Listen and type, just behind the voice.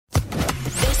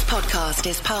podcast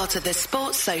is part of the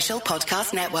Sports Social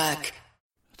Podcast Network.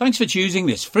 Thanks for choosing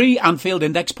this free Anfield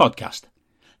Index podcast.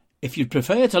 If you'd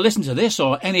prefer to listen to this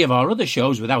or any of our other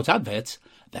shows without adverts,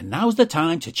 then now's the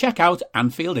time to check out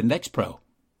Anfield Index Pro.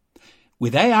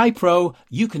 With AI Pro,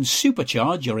 you can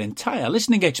supercharge your entire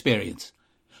listening experience.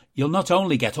 You'll not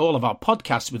only get all of our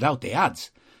podcasts without the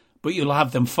ads, but you'll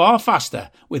have them far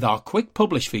faster with our quick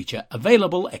publish feature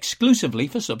available exclusively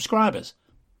for subscribers.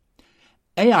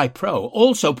 AI Pro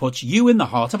also puts you in the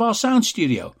heart of our sound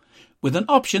studio, with an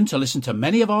option to listen to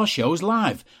many of our shows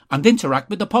live and interact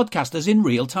with the podcasters in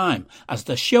real time as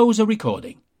the shows are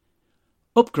recording.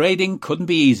 Upgrading couldn't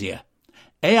be easier.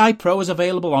 AI Pro is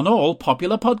available on all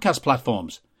popular podcast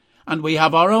platforms, and we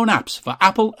have our own apps for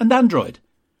Apple and Android.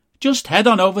 Just head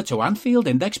on over to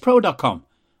AnfieldIndexPro.com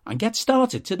and get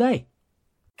started today.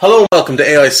 Hello and welcome to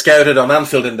AI Scouted on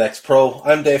Anfield Index Pro.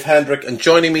 I'm Dave Hendrick, and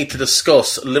joining me to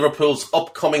discuss Liverpool's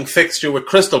upcoming fixture with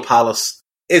Crystal Palace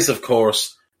is, of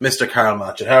course, Mr. Karl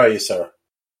Matchett. How are you, sir?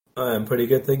 I'm pretty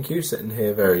good, thank you. Sitting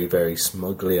here very, very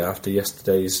smugly after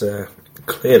yesterday's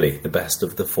clearly the best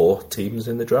of the four teams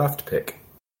in the draft pick.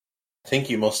 I think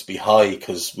you must be high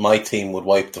because my team would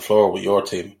wipe the floor with your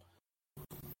team.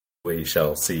 We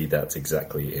shall see that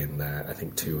exactly in, I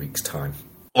think, 2 weeks' time.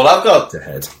 Well, I've got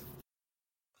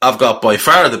by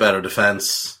far the better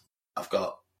defence. I've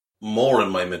got more in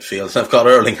my midfield. I've got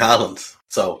Erling Haaland.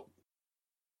 So,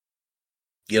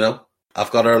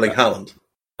 I've got Erling Haaland.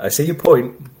 I see your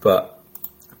point, but,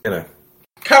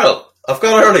 Karl, I've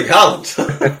got Erling Haaland.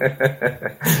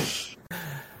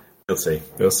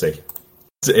 We'll see.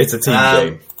 It's a team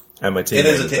game, and my team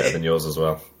is better than yours as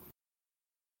well.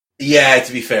 Yeah,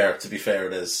 to be fair,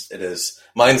 it is.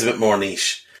 Mine's a bit more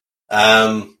niche.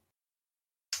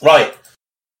 Right.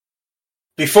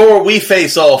 Before we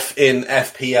face off in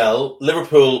FPL,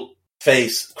 Liverpool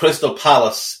face Crystal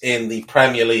Palace in the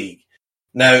Premier League.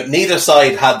 Now, neither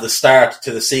side had the start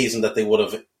to the season that they would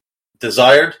have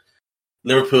desired.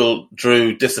 Liverpool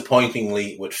drew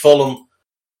disappointingly with Fulham.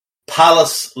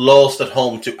 Palace lost at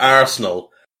home to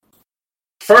Arsenal.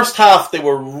 First half, they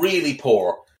were really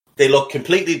poor. They looked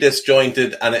completely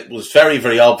disjointed, and it was very,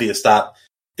 very obvious that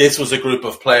this was a group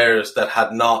of players that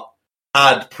had not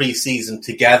had pre-season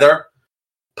together.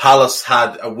 Palace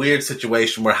had a weird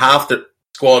situation where half the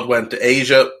squad went to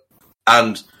Asia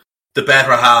and the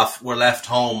better half were left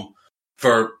home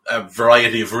for a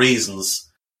variety of reasons.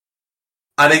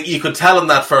 And you could tell in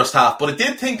that first half, but I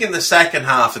did think in the second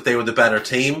half that they were the better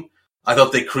team. I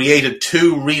thought they created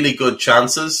two really good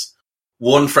chances,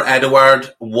 one for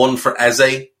Edouard, one for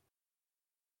Eze.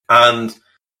 And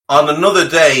on another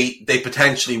day, they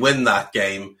potentially win that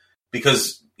game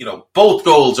because both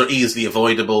goals are easily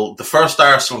avoidable. The first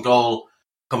Arsenal goal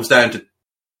comes down to,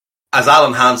 as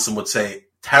Alan Hansen would say,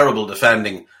 terrible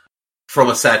defending from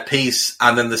a set piece.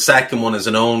 And then the second one is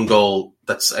an own goal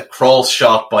that's a cross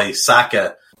shot by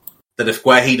Saka that if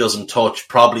Guehi doesn't touch,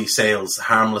 probably sails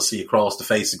harmlessly across the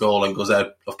face of goal and goes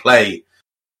out of play.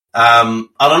 On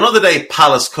another day,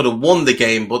 Palace could have won the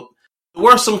game, but there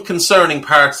were some concerning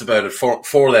parts about it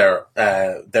for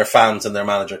their fans and their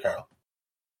manager, Karl.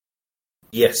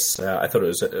 Yes, I thought it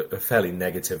was a fairly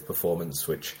negative performance,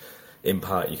 which in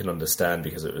part you can understand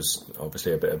because it was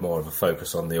obviously a bit more of a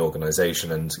focus on the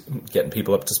organisation and getting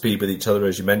people up to speed with each other,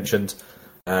 as you mentioned.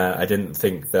 I didn't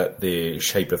think that the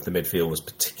shape of the midfield was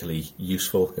particularly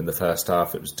useful in the first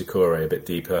half. It was Doucouré a bit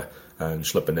deeper and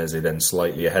Schlupp then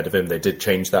slightly ahead of him. They did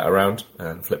change that around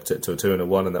and flipped it to a 2 and a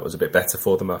 1, and that was a bit better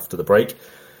for them after the break.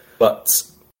 But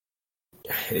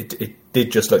it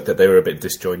did just look that they were a bit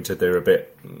disjointed. They were a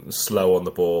bit slow on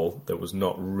the ball. There was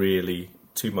not really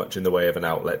too much in the way of an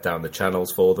outlet down the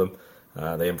channels for them.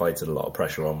 They invited a lot of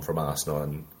pressure on from Arsenal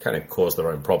and kind of caused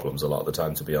their own problems a lot of the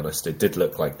time, to be honest. It did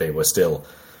look like they were still,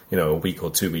 a week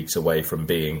or 2 weeks away from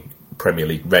being Premier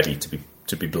League ready,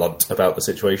 to be blunt about the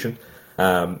situation.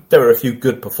 There were a few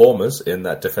good performers in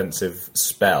that defensive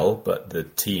spell, but the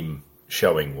team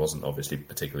showing wasn't obviously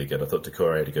particularly good. I thought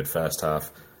Doucouré had a good first half.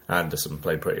 Anderson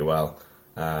played pretty well.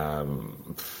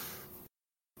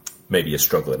 Maybe you're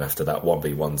struggling after that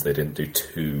 1v1s. They didn't do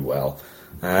too well.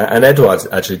 And Edouard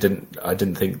actually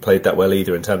didn't think played that well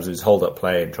either in terms of his hold-up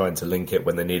play and trying to link it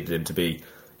when they needed him to be,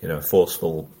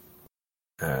 forceful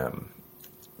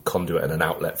conduit and an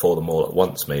outlet for them all at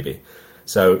once, maybe.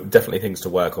 So definitely things to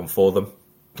work on for them.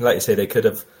 Like you say, they could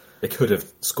have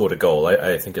scored a goal.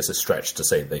 I think it's a stretch to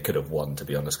say they could have won, to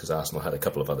be honest, because Arsenal had a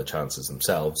couple of other chances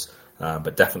themselves.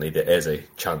 But definitely there is a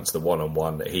chance, the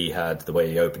one-on-one that he had, the way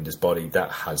he opened his body,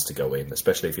 that has to go in,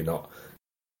 especially if you're not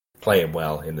playing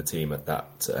well in the team at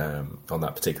that on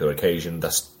that particular occasion.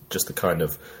 That's just the kind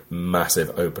of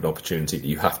massive open opportunity that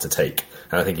you have to take.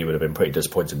 And I think he would have been pretty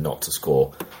disappointed not to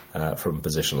score from a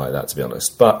position like that, to be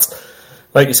honest. But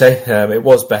like you say, it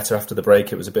was better after the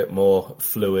break. It was a bit more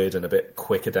fluid and a bit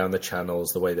quicker down the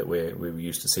channels, the way that we were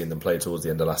used to seeing them play towards the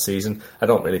end of last season. I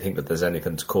don't really think that there's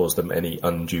anything to cause them any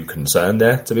undue concern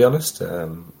there, to be honest.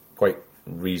 Quite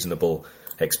reasonable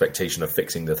expectation of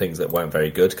fixing the things that weren't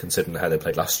very good, considering how they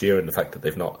played last year and the fact that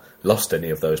they've not lost any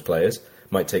of those players.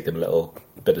 Might take them a little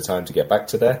bit of time to get back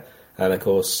to there. And of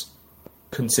course,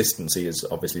 consistency is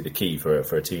obviously the key for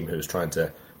a team who's trying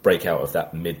to break out of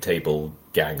that mid-table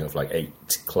gang of like 8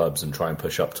 clubs and try and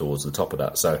push up towards the top of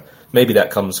that. So maybe that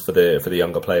comes for the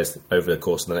younger players over the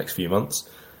course of the next few months.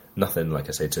 Nothing, like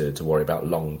I say, to worry about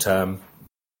long term.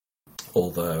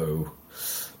 Although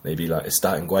maybe like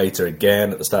starting Guaita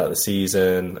again at the start of the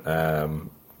season,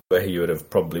 where you would have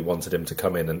probably wanted him to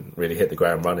come in and really hit the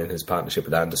ground running. His partnership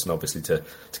with Anderson, obviously, to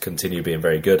continue being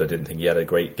very good. I didn't think he had a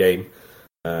great game.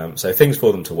 So things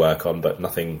for them to work on, but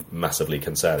nothing massively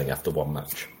concerning after one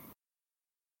match.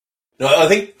 No, I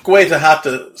think Guaita had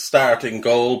to start in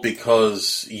goal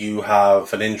because you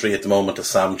have an injury at the moment to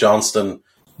Sam Johnston,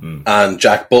 and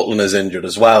Jack Butland is injured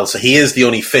as well. So he is the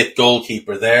only fit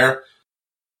goalkeeper there.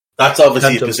 That's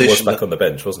obviously a position. He was back on the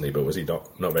bench, wasn't he? But was he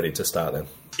not ready to start then?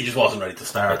 He just wasn't ready to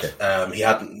start. Okay. He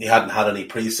hadn't had any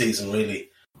pre-season really.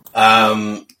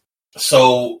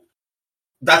 So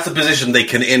that's a position they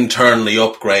can internally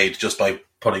upgrade just by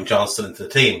putting Johnston into the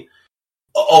team.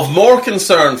 Of more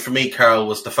concern for me, Carl,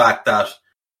 was the fact that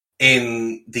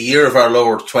in the year of our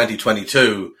Lord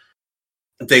 2022,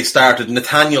 they started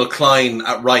Nathaniel Klein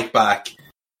at right back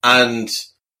and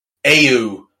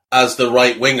Ayew as the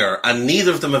right winger, and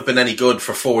neither of them have been any good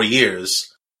for 4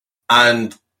 years.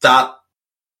 And that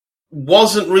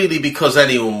wasn't really because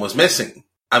anyone was missing.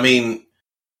 I mean,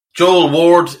 Joel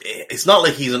Ward, it's not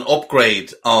like he's an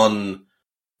upgrade on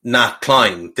Nat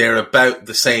Klein. They're about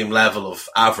the same level of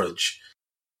average.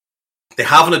 They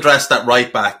haven't addressed that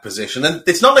right back position. And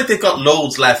it's not like they've got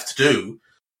loads left to do,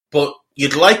 but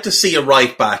you'd like to see a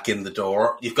right back in the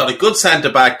door. You've got a good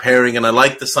centre-back pairing, and I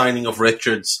like the signing of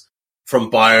Richards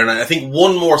from Bayern. I think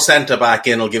one more centre-back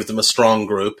in will give them a strong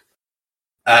group.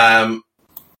 I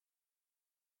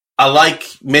like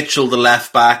Mitchell, the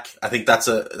left-back. I think that's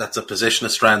a position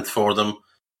of strength for them.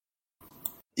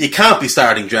 You can't be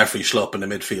starting Jeffrey Schlupp in the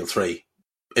midfield 3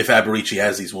 if Eberici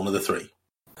Eze's one of the 3.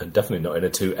 And definitely not in a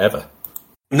 2 ever.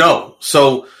 No.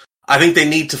 So I think they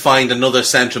need to find another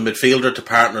central midfielder to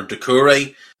partner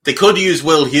Doucouré. They could use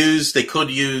Will Hughes. They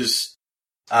could use...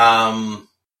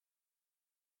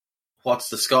 what's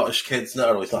the Scottish kid's name?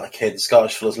 No, he's not a kid.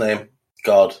 Scottish fellow's name.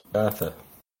 God.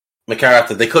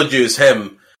 MacArthur. They could use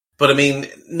him. But, I mean,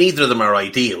 neither of them are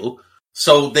ideal.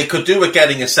 So they could do with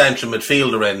getting a central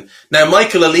midfielder in. Now,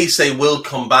 Michael Elise will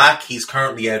come back. He's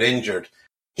currently out injured.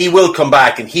 He will come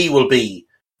back and he will be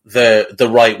the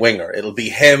right winger. It'll be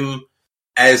him,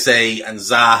 Eze and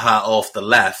Zaha off the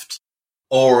left.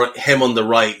 Or him on the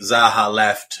right, Zaha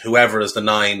left, whoever is the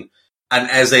 9. And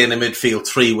Eze in the midfield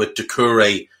 3 with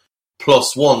Doucouré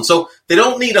 +1. So they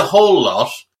don't need a whole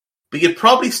lot, but you'd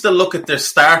probably still look at their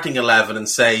starting 11 and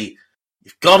say,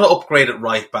 you've got to upgrade at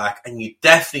right back, and you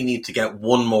definitely need to get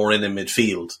one more in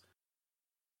midfield.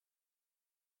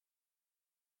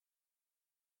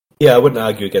 Yeah, I wouldn't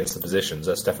argue against the positions.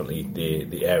 That's definitely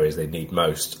the areas they need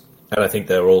most. And I think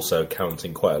they're also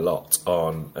counting quite a lot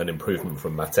on an improvement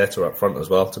from Mateta up front as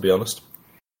well, to be honest.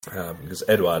 Because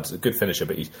Edouard's a good finisher,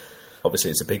 but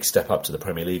obviously it's a big step up to the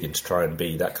Premier League and to try and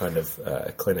be that kind of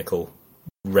clinical,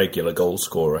 regular goal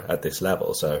scorer at this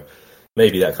level. So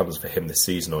maybe that comes for him this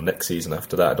season or next season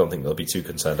after that. I don't think they'll be too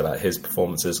concerned about his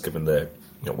performances, given the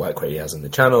work rate he has in the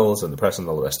channels and the press and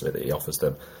all the rest of it that he offers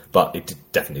them. But he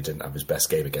definitely didn't have his best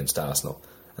game against Arsenal.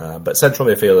 But central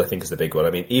midfield, I think, is the big one.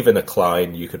 I mean, even a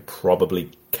Klein, you could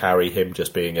probably carry him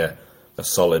just being a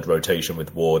solid rotation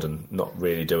with Ward and not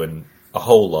really doing a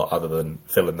whole lot other than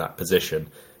filling that position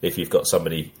if you've got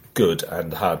somebody good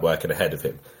and hard-working ahead of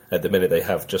him. At the minute, they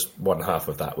have just one half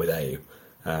of that with Ayew.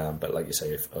 But like you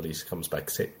say, if Elise comes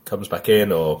back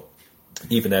in, or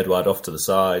even Edouard off to the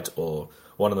side, or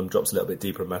one of them drops a little bit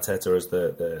deeper and Mateta as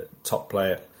the top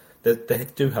player, they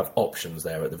do have options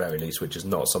there at the very least, which is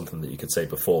not something that you could say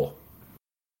before.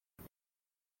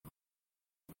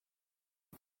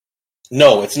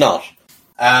 No, it's not.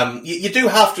 You do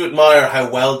have to admire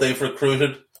how well they've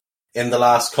recruited in the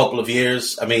last couple of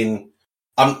years. I mean,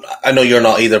 I know you're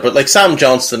not either, but like Sam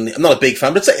Johnston, I'm not a big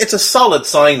fan, but it's a solid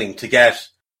signing to get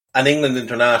an England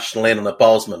international in on a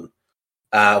Bosman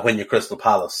when you're Crystal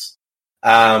Palace.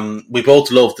 We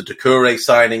both love the Doucouré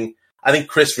signing. I think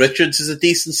Chris Richards is a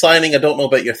decent signing. I don't know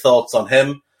about your thoughts on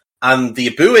him. And the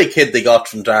Abue kid they got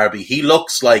from Derby, he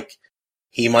looks like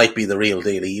he might be the real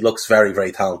deal. He looks very,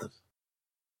 very talented.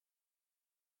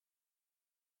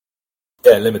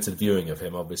 Yeah, limited viewing of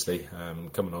him, obviously.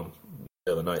 Coming on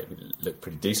the other night, he looked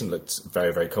pretty decent, looked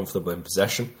very, very comfortable in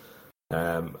possession.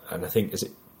 And I think, is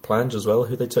it Plange as well,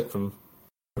 who they took from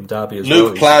Derby as well?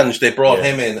 Luke Plange, they brought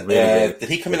him in. Really did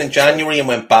he come in January and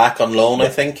went back on loan, I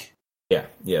think?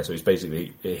 Yeah, so he's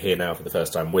basically here now for the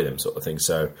first time with him, sort of thing.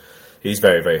 So he's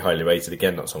very, very highly rated.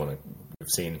 Again, not someone we've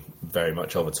seen very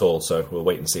much of at all. So we'll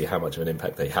wait and see how much of an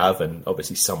impact they have. And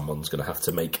obviously someone's going to have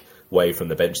to make way from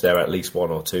the bench there, at least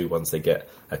one or two, once they get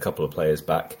a couple of players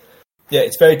back. Yeah,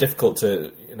 it's very difficult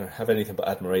to have anything but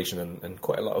admiration and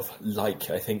quite a lot of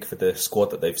I think, for the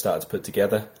squad that they've started to put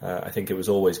together. I think it was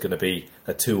always going to be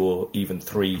a 2 or even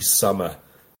 3 summer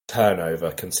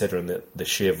turnover, considering the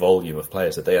sheer volume of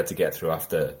players that they had to get through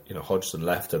after Hodgson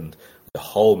left and the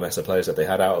whole mess of players that they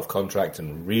had out of contract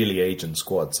and really aging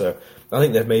squad. So I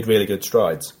think they've made really good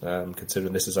strides,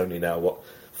 considering this is only now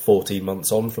 14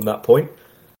 months on from that point,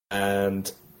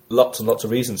 and lots and lots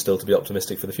of reasons still to be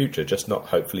optimistic for the future, just not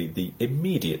hopefully the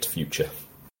immediate future.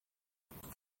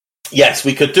 Yes,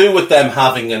 we could do with them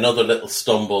having another little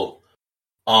stumble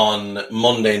on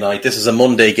Monday night. This is a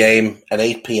Monday game, an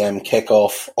 8 p.m.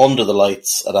 kickoff under the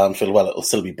lights at Anfield. Well, it'll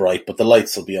still be bright, but the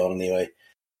lights will be on anyway.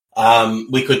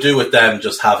 We could do with them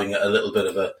just having a little bit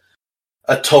of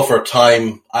a tougher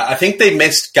time. I think they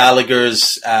missed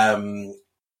Gallagher's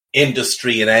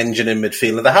industry and engine in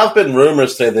midfield. And there have been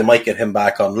rumours today they might get him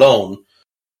back on loan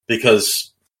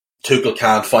because Tuchel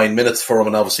can't find minutes for him,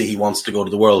 and obviously he wants to go to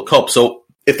the World Cup. So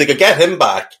if they could get him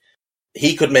back,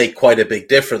 he could make quite a big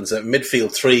difference. A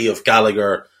midfield 3 of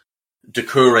Gallagher,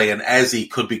 Doucouré and Eze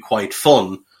could be quite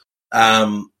fun.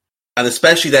 And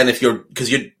especially then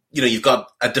because you've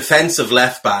got a defensive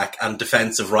left back and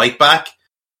defensive right back.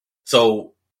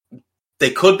 So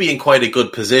they could be in quite a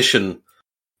good position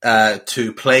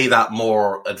to play that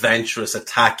more adventurous,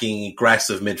 attacking,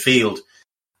 aggressive midfield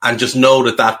and just know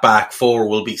that back 4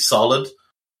 will be solid.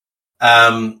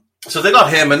 So they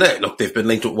got him, and look, they've been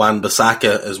linked with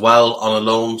Wan-Bissaka as well on a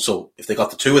loan. So if they got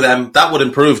the 2 of them, that would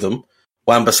improve them.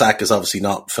 Wan-Bissaka is obviously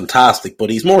not fantastic, but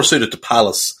he's more suited to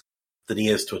Palace than he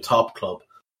is to a top club.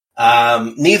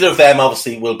 Neither of them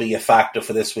obviously will be a factor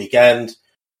for this weekend.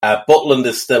 Butland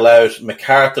is still out,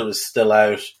 MacArthur is still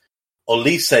out,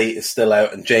 Olise is still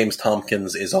out, and James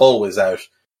Tompkins is always out.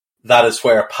 That is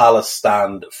where Palace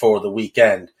stand for the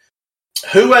weekend.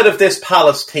 Who out of this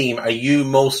Palace team are you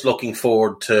most looking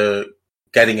forward to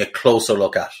getting a closer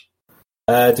look at?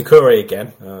 Doucouré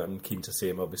again. I'm keen to see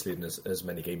him obviously in as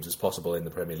many games as possible in the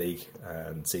Premier League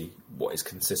and see what his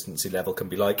consistency level can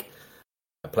be like.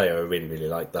 A player I really, really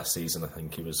liked last season. I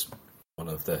think he was one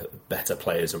of the better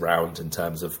players around in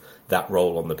terms of that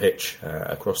role on the pitch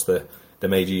across the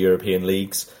major European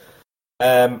leagues.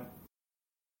 I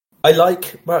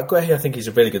like Mark Guehi. I think he's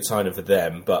a really good signing for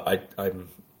them, but I'm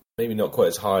maybe not quite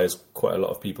as high as quite a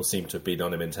lot of people seem to have been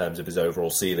on him in terms of his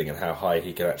overall ceiling and how high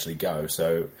he can actually go.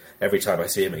 So every time I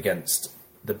see him against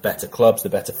the better clubs, the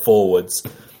better forwards,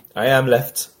 I am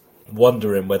left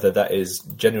wondering whether that is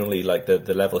genuinely like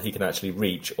the level he can actually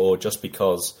reach, or just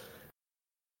because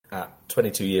at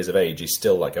 22 years of age he's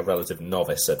still like a relative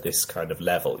novice at this kind of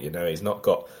level. He's not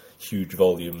got huge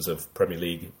volumes of Premier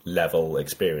League level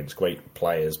experience, great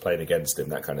players playing against him,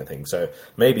 that kind of thing. So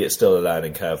maybe it's still a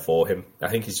learning curve for him. I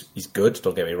think he's good,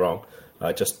 don't get me wrong.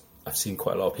 I've seen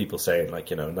quite a lot of people saying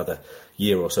another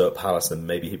year or so at Palace and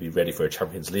maybe he'd be ready for a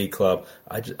Champions League club.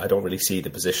 I don't really see the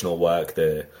positional work,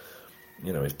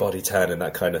 his body turn and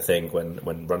that kind of thing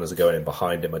when runners are going in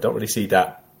behind him. I don't really see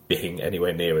that being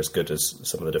anywhere near as good as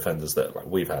some of the defenders that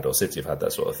we've had or City have had,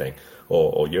 that sort of thing,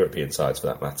 or European sides for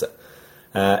that matter.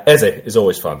 Eze is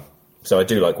always fun, so I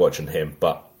do like watching him,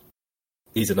 but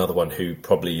he's another one who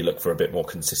probably you look for a bit more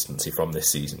consistency from this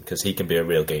season, because he can be a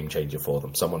real game changer for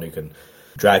them, someone who can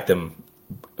drag them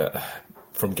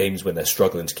from games when they're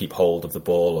struggling to keep hold of the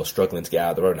ball or struggling to get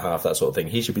out of their own half, that sort of thing.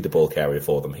 He should be the ball carrier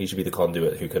for them. He should be the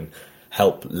conduit who can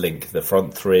help link the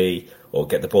front 3 or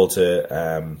get the ball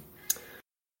to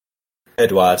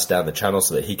Edouard down the channel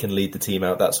so that he can lead the team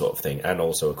out, that sort of thing. And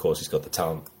also, of course, he's got the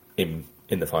talent in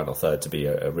the final third to be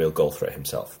a real goal threat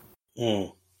himself.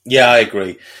 Yeah, I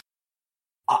agree.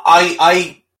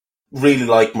 I really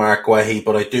like Mark Guehi,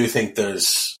 but I do think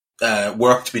there's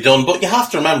work to be done. But you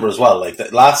have to remember as well,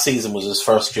 that last season was his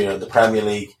first year in the Premier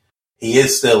League. He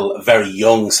is still a very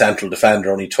young central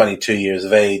defender, only 22 years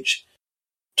of age,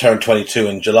 turned 22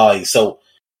 in July. So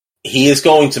he is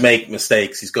going to make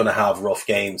mistakes. He's going to have rough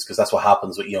games because that's what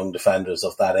happens with young defenders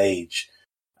of that age.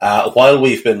 While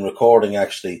we've been recording,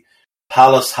 actually,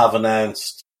 Palace have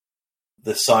announced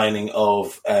the signing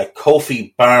of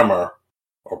Kofi Balmer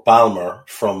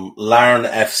from Larne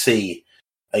FC,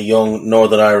 a young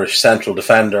Northern Irish central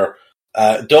defender.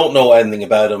 Don't know anything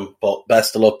about him, but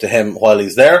best of luck to him while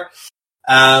he's there.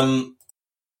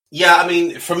 Yeah, I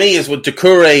mean, for me, is with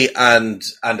Doucouré and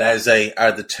Eze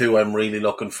are the two I'm really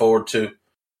looking forward to.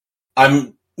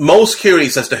 I'm most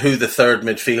curious as to who the third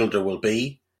midfielder will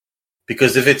be,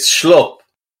 because if it's Schlupp,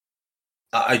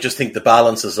 I just think the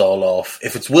balance is all off.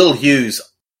 If it's Will Hughes,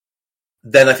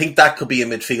 then I think that could be a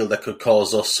midfield that could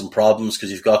cause us some problems,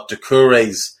 because you've got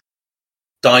Doucouré's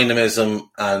dynamism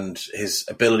and his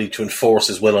ability to enforce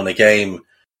his will in a game,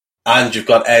 and you've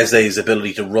got Eze's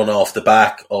ability to run off the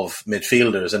back of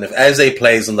midfielders. And if Eze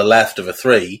plays on the left of a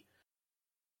three,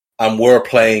 and we're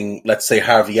playing, let's say,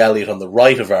 Harvey Elliott on the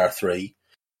right of our three,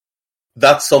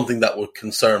 that's something that would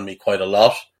concern me quite a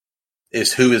lot,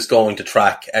 is who is going to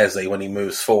track Eze when he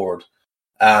moves forward.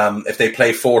 If they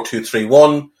play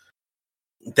 4-2-3-1,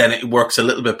 then it works a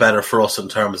little bit better for us in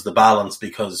terms of the balance,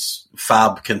 because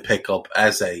Fab can pick up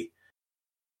Eze.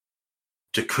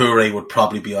 Doucouré would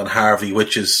probably be on Harvey,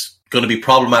 which is going to be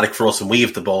problematic for us when we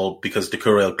have the ball, because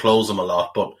Doucouré will close him a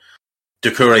lot, but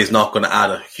Doucouré is not going to add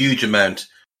a huge amount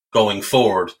going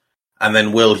forward. And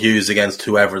then Will Hughes against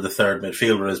whoever the third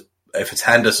midfielder is. If it's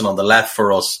Henderson on the left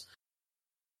for us,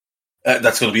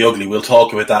 that's going to be ugly. We'll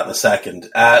talk about that in a second.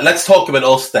 Let's talk about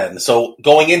us then. So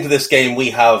going into this game, we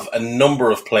have a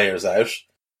number of players out.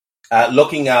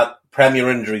 Looking at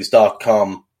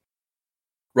PremierInjuries.com,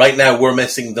 right now we're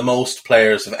missing the most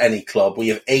players of any club. We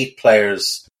have 8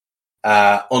 players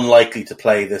unlikely to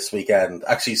play this weekend.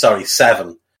 Actually, sorry,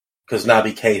 7, because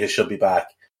Naby Keita should be back.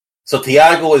 So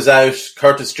Thiago is out,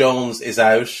 Curtis Jones is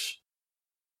out,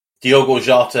 Diogo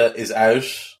Jota is out,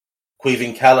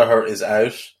 Caoimhín Kelleher is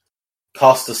out,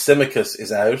 Kostas Tsimikas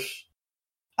is out,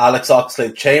 Alex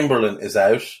Oxlade-Chamberlain is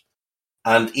out,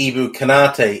 and Ibu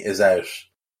Konate is out.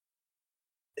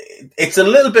 It's a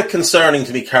little bit concerning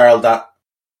to me, Carl, that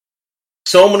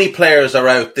so many players are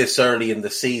out this early in the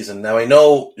season. Now, I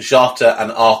know Jota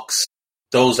and Ox,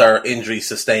 those are injuries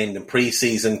sustained in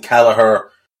pre-season. Kelleher,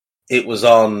 it was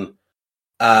on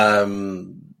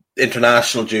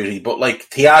international duty, but like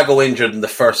Thiago injured in the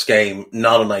first game,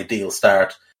 not an ideal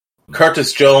start.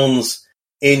 Curtis Jones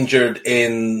injured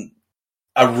in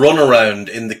a runaround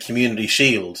in the Community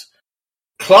Shield.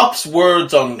 Klopp's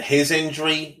words on his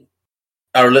injury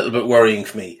are a little bit worrying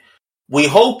for me. We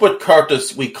hope with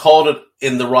Curtis we caught it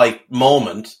in the right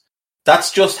moment.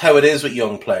 That's just how it is with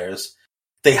young players.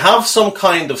 They have some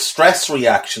kind of stress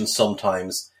reaction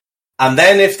sometimes, and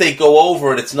then if they go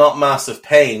over it, it's not massive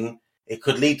pain. It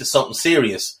could lead to something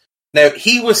serious. Now,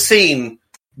 he was seen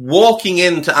walking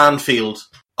into Anfield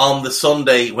on the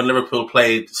Sunday when Liverpool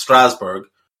played Strasbourg,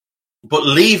 but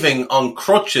leaving on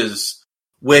crutches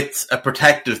with a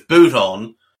protective boot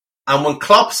on. And when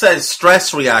Klopp says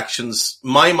stress reactions,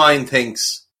 my mind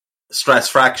thinks stress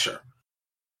fracture.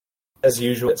 As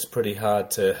usual, it's pretty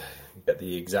hard to get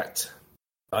the exact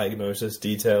diagnosis,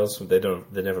 details. They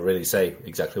never really say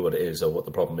exactly what it is or what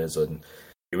the problem is, and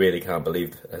you really can't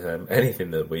believe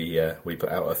anything that we put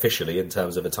out officially in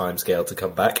terms of a timescale to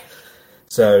come back.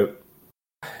 So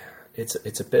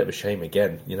it's a bit of a shame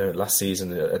again. You know, last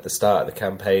season at the start of the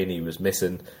campaign, he was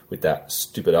missing with that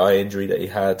stupid eye injury that he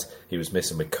had. He was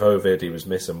missing with COVID. He was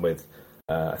missing with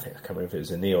I can't remember if it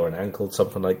was a knee or an ankle,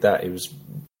 something like that. He was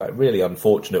really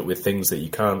unfortunate with things that you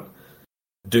can't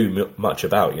do much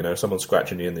about. You know, someone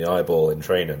scratching you in the eyeball in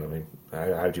training. I mean,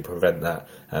 how do you prevent that?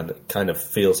 And it kind of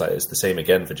feels like it's the same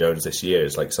again for Jones this year.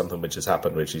 It's like something which has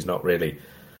happened, which he's not really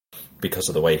because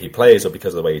of the way he plays or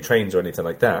because of the way he trains or anything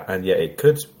like that, and yet it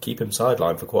could keep him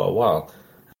sidelined for quite a while.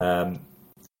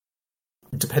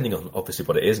 Depending on obviously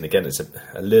what it is, and again, it's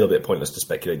a little bit pointless to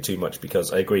speculate too much,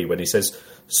 because I agree when he says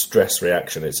stress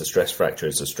reaction, it's a stress fracture,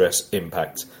 it's a stress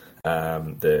impact.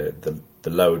 The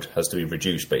load has to be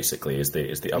reduced. Basically, is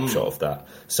the upshot of that.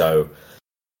 So,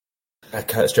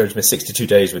 Curtis Jones missed 62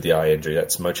 days with the eye injury.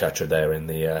 That's Mochatra there in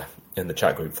the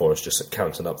chat group for us, just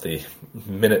counting up the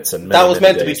minutes and that was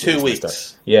meant to be 2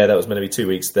 weeks. Yeah, that was meant to be 2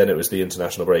 weeks. Then it was the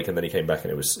international break, and then he came back,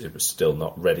 and it was still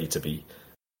not ready to be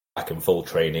back in full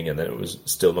training, and then it was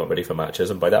still not ready for matches.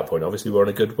 And by that point, obviously, we're on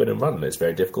a good win and run, and it's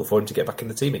very difficult for him to get back in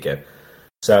the team again.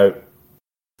 So,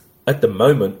 at the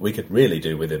moment, we could really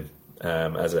do with him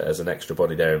as an extra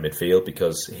body there in midfield,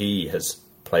 because he has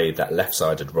played that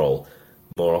left-sided role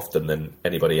more often than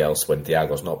anybody else when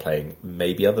Thiago's not playing,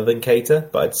 maybe other than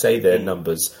Keita. But I'd say their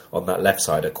numbers on that left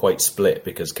side are quite split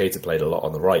because Keita played a lot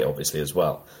on the right, obviously, as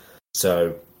well.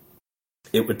 So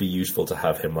it would be useful to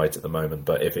have him right at the moment.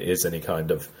 But if it is any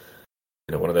kind of,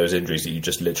 one of those injuries that you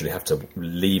just literally have to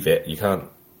leave it, you can't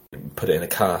put it in a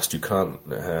cast, you can't,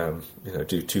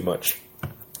 do too much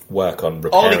work on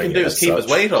repairing it. All he can do is keep his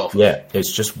weight off. Yeah,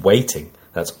 it's just waiting.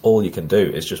 That's all you can do,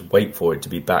 is just wait for it to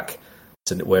be back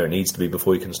to where it needs to be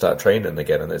before you can start training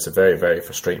again. And it's a very, very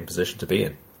frustrating position to be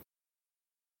in.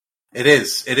 It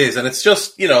is. And it's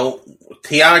just,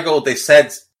 Thiago, they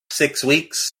said 6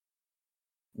 weeks.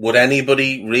 Would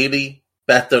anybody really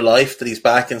bet their life that he's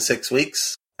back in 6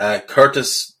 weeks?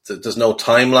 Curtis, there's no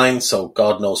timeline, so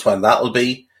God knows when that will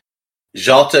be.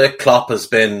 Jota, Klopp has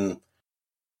been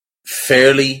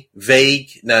fairly vague.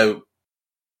 Now,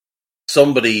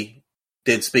 somebody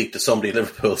did speak to somebody at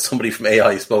Liverpool, somebody from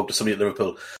AI spoke to somebody at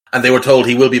Liverpool, and they were told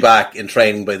he will be back in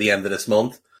training by the end of this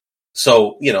month.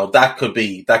 So, that could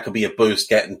be a boost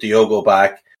getting Diogo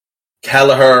back.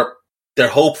 Kelleher, they're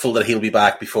hopeful that he'll be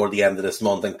back before the end of this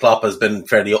month, and Klopp has been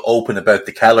fairly open about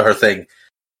the Kelleher thing,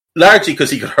 largely because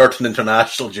he got hurt in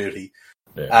international duty.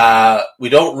 Yeah. We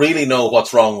don't really know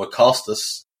what's wrong with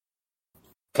Costas.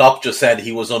 Klopp just said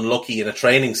he was unlucky in a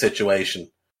training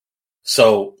situation.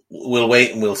 So we'll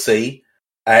wait and we'll see.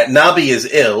 Naby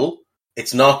is ill.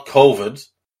 It's not COVID,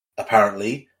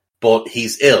 apparently, but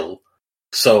he's ill.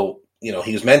 So,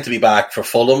 he was meant to be back for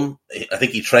Fulham. I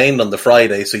think he trained on the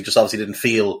Friday, so he just obviously didn't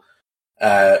feel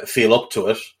up to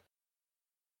it.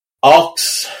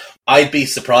 Ox, I'd be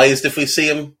surprised if we see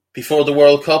him before the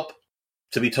World Cup,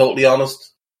 to be totally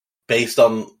honest, based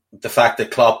on the fact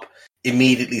that Klopp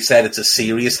immediately said it's a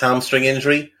serious hamstring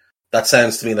injury. That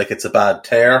sounds to me like it's a bad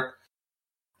tear.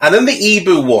 And then the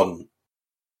Ibu one,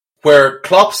 where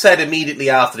Klopp said immediately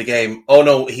after the game, oh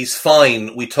no, he's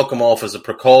fine, we took him off as a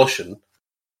precaution.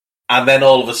 And then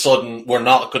all of a sudden, we're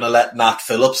not going to let Nat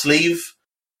Phillips leave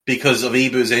because of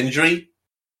Ibu's injury.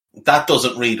 That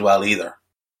doesn't read well either.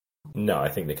 No, I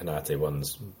think the Konate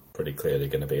one's pretty clearly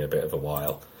going to be a bit of a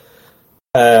while.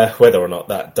 Whether or not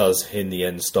that does in the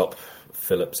end stop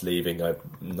Phillips leaving, I'm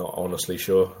not honestly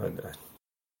sure.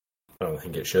 I don't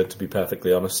think it should, to be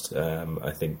perfectly honest.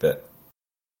 I think that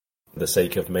for the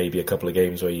sake of maybe a couple of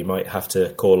games where you might have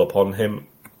to call upon him,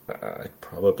 I'd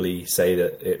probably say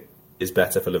that it is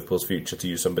better for Liverpool's future to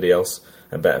use somebody else,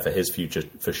 and better for his future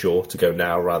for sure to go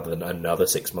now rather than another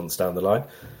 6 months down the line.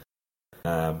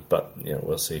 But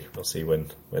we'll see. We'll see when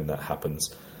that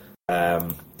happens.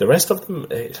 The rest of them,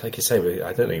 like you say,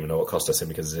 I don't even know what Costas him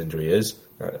because his injury is.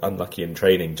 Unlucky in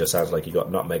training just sounds like he got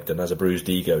nutmegged and has a bruised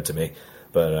ego to me.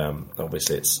 But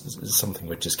obviously it's something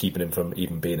which is keeping him from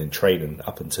even being in training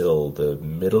up until the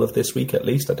middle of this week at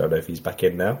least. I don't know if he's back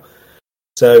in now.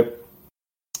 So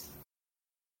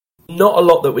not a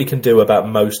lot that we can do about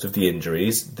most of the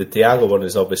injuries. The Thiago one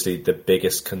is obviously the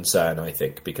biggest concern, I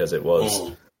think, because it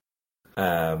was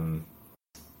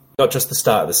not just the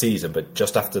start of the season, but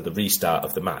just after the restart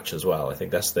of the match as well. I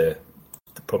think that's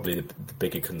probably the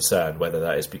bigger concern, whether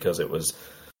that is because it was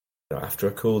after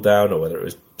a cool down or whether it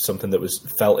was something that was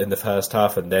felt in the first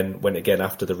half and then went again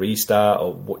after the restart,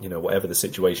 or whatever the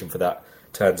situation for that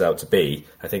turns out to be.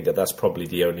 I think that's probably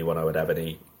the only one I would have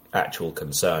any actual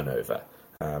concern over.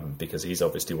 Because he's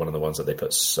obviously one of the ones that they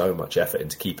put so much effort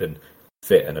into keeping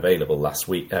fit and available last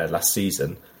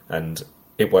season, and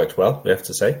it worked well, we have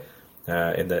to say,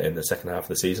 in the second half of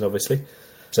the season, obviously.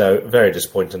 So very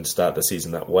disappointing to start the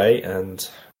season that way, and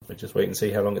we'll just wait and see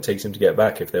how long it takes him to get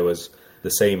back. If there was the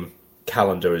same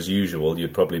calendar as usual,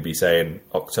 you'd probably be saying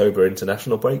October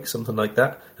international break, something like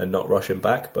that, and not rush him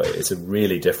back. But it's a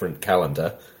really different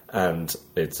calendar, and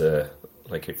it's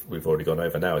like if we've already gone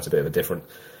over now, it's a bit of a different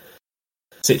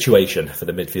situation for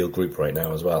the midfield group right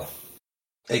now as well.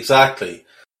 Exactly.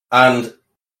 And,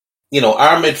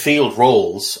 our midfield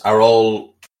roles are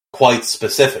all quite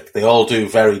specific. They all do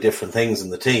very different things in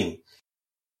the team.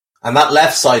 And that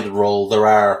left-sided role, there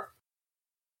are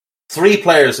 3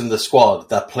 players in the squad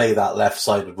that play that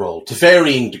left-sided role to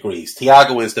varying degrees.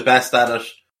 Thiago is the best at it.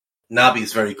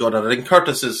 Naby's very good at it. And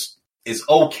Curtis is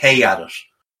okay at it.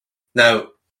 Now,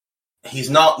 he's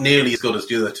not nearly as good as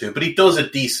the other two, but he does a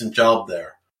decent job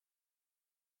there.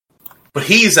 But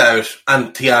he's out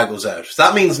and Thiago's out. So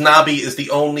that means Naby is the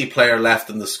only player left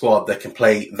in the squad that can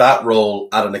play that role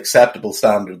at an acceptable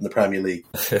standard in the Premier League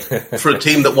for a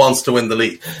team that wants to win the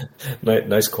league.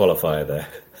 Nice qualifier there.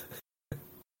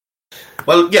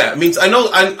 Well, yeah, it means I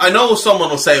know someone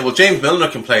will say, well, James Milner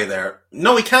can play there.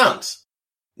 No, he can't.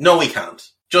 No, he can't.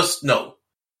 Just no.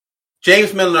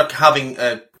 James Milner having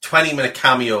a 20-minute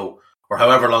cameo, or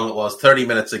however long it was, 30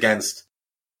 minutes against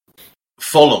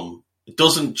Fulham, it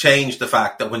doesn't change the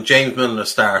fact that when James Milner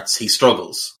starts, he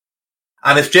struggles.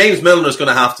 And if James Milner is going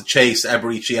to have to chase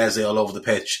Eberechi Eze all over the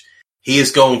pitch, he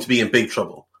is going to be in big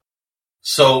trouble.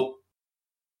 So,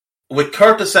 with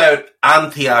Curtis out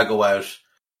and Thiago out,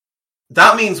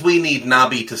 that means we need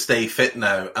Naby to stay fit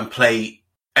now and play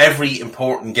every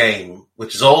important game,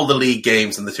 which is all the league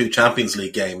games and the 2 Champions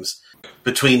League games,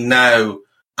 between now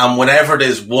and whenever it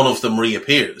is one of them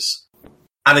reappears.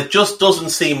 And it just doesn't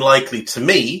seem likely to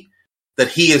me that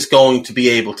he is going to be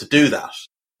able to do that,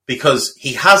 because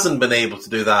he hasn't been able to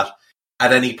do that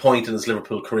at any point in his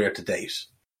Liverpool career to date.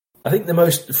 I think the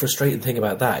most frustrating thing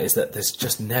about that is that there's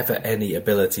just never any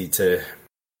ability to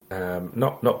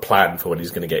not plan for when he's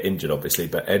going to get injured, obviously,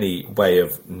 but any way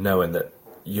of knowing that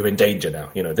you're in danger now.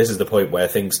 You know, this is the point where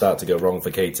things start to go wrong for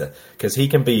Keita, because he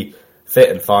can be fit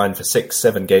and fine for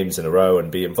 6-7 games in a row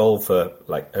and be involved for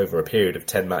like over a period of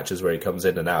 10 matches where he comes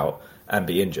in and out and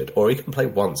be injured, or he can play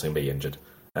once and be injured.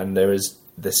 And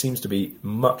there seems to be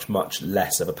much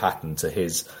less of a pattern to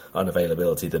his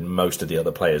unavailability than most of the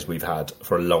other players we've had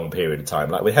for a long period of time.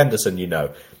 Like with Henderson, you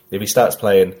know, if he starts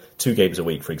playing 2 games a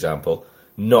week, for example,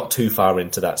 not too far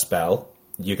into that spell,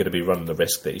 you're going to be running the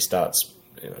risk that he starts,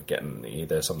 you know, getting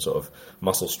either some sort of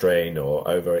muscle strain or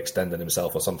overextending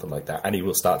himself or something like that, and he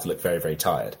will start to look very, very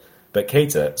tired. But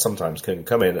Keita sometimes can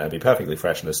come in and be perfectly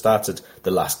fresh and has started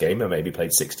the last game and maybe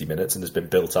played 60 minutes and has been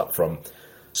built up from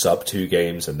sub 2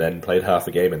 games and then played half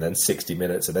a game and then 60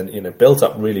 minutes and then, you know, built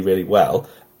up really, really well,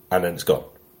 and then it's gone.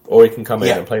 Or he can come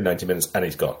in and play 90 minutes and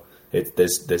he's gone.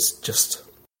 There's just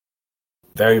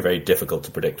very, very difficult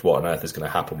to predict what on earth is going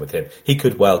to happen with him. He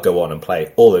could well go on and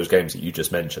play all those games that you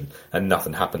just mentioned and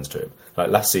nothing happens to him. Like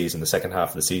last season, the second half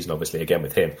of the season, obviously, again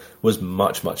with him, was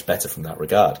much better from that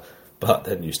regard. But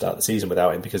then you start the season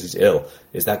without him because he's ill.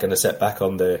 Is that going to set back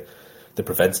on the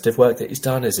preventative work that he's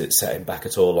done? Is it setting back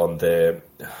at all on the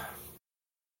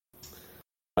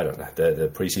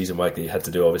the pre-season work that he had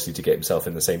to do, obviously, to get himself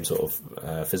in the same sort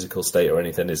of physical state or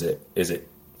anything? Is it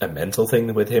a mental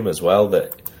thing with him as well,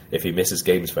 that if he misses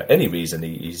games for any reason,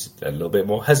 he's a little bit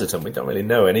more hesitant? We don't really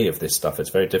know any of this stuff.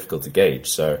 It's very difficult to gauge.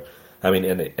 So, I mean,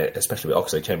 and especially with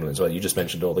Oxlade-Chamberlain as well, you just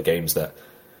mentioned all the games that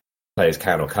players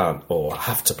can or can't or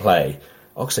have to play.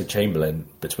 Oxlade-Chamberlain,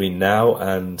 between now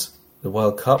and the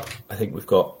World Cup, I think we've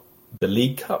got the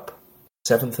League Cup,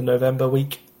 7th of November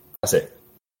week. That's it.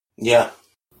 Yeah.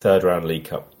 3rd round League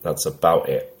Cup. That's about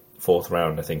it. 4th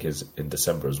round, I think, is in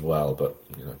December as well, but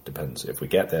you know, depends if we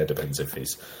get there, depends if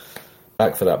he's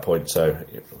back for that point. So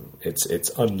it's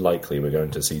unlikely we're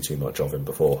going to see too much of him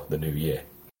before the new year.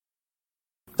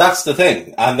 That's the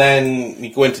thing. And then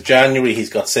you go into January, he's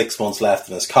got 6 months left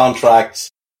in his contract.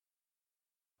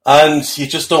 And you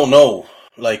just don't know,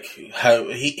 like, how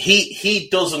he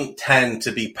doesn't tend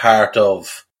to be part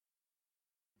of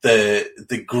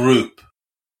the group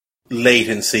late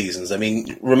in seasons. I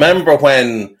mean, remember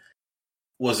when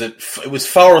it was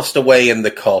Forest away in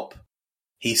the Cup.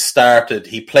 He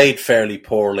played fairly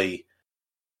poorly,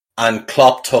 and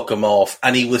Klopp took him off,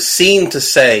 and he was seen to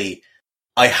say,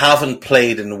 I haven't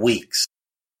played in weeks.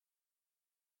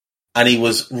 And he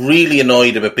was really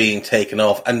annoyed about being taken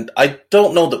off. And I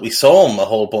don't know that we saw him a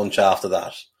whole bunch after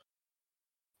that.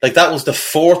 Like, that was the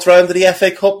 4th round of the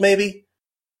FA Cup, maybe?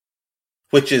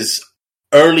 Which is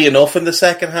early enough in the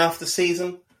second half of the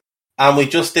season. And we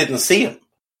just didn't see him.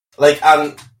 Like,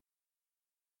 and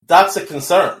that's a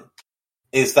concern.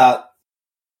 Is that,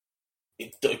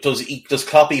 does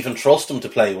Klopp even trust him to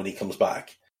play when he comes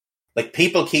back? Like,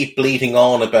 people keep bleating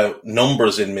on about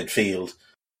numbers in midfield,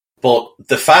 but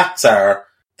the facts are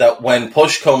that when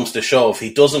push comes to shove,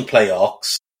 he doesn't play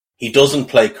Ox, he doesn't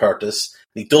play Curtis,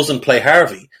 he doesn't play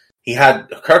Harvey. He had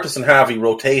Curtis and Harvey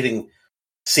rotating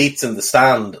seats in the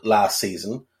stand last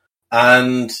season,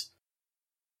 and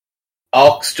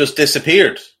Ox just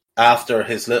disappeared after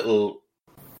his little,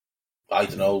 I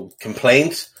don't know,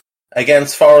 complaint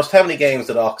against Forest. How many games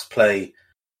did Ox play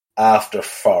after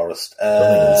Forest?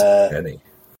 I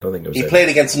don't think it was he any. played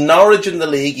against Norwich in the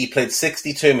league. He played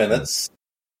 62 minutes.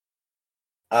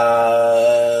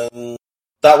 That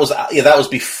was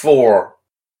before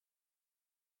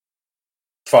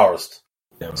Forest.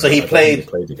 Yeah, so he played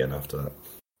again after that.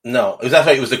 No,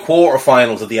 it was the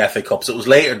quarterfinals of the FA Cup, so it was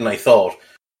later than I thought.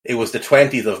 It was the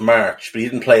 20th of March, but he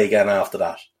didn't play again after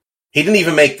that. He didn't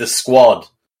even make the squad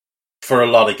for a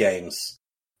lot of games.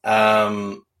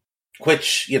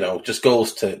 Which, you know, just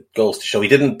goes to show he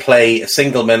didn't play a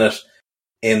single minute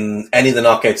in any of the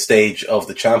knockout stage of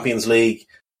the Champions League.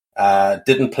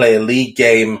 Didn't play a league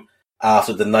game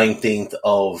after the 19th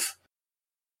of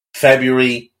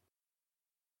February.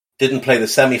 didn't play the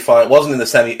semi-final, it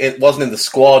wasn't in the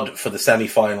squad for the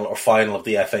semi-final or final of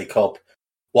the FA Cup,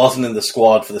 wasn't in the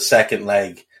squad for the second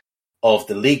leg of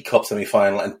the League Cup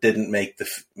semi-final, and didn't make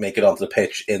it onto the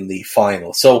pitch in the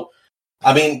final. So,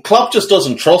 I mean, Klopp just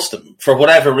doesn't trust him for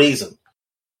whatever reason.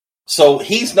 So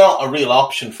he's not a real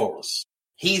option for us.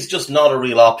 He's just not a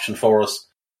real option for us.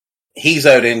 He's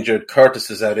out injured, Curtis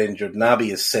is out injured,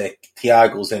 Naby is sick,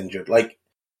 Thiago's injured. Like,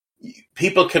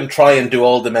 people can try and do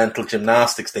all the mental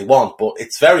gymnastics they want, but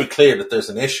it's very clear that there's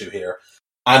an issue here.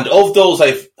 And of those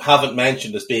I haven't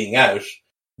mentioned as being out,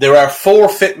 there are 4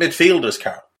 fit midfielders,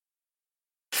 Carl.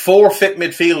 4 fit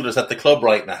midfielders at the club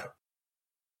right now.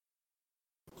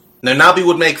 Now, Naby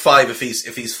would make 5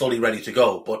 if he's fully ready to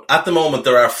go, but at the moment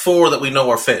there are 4 that we know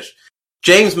are fit.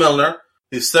 James Milner,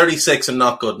 who's 36 and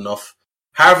not good enough.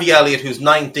 Harvey Elliott, who's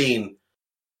 19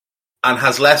 and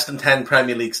has less than 10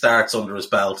 Premier League starts under his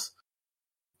belt.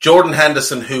 Jordan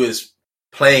Henderson, who is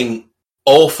playing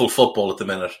awful football at the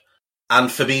minute. And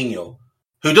Fabinho,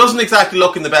 who doesn't exactly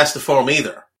look in the best of form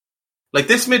either. Like,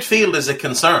 this midfield is a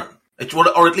concern.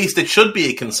 Or at least it should be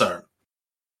a concern.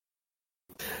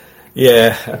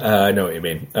 Yeah, I know what you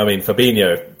mean. I mean,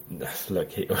 Fabinho,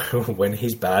 look, when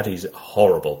he's bad, he's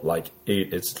horrible. Like,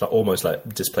 it's almost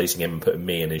like displacing him and putting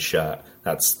me in his shirt.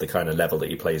 That's the kind of level that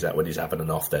he plays at when he's having an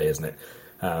off day, isn't it?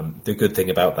 The good thing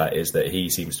about that is that he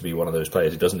seems to be one of those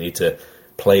players who doesn't need to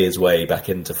play his way back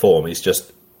into form. He's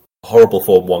just horrible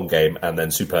form one game and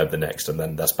then superb the next, and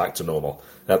then that's back to normal.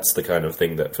 That's the kind of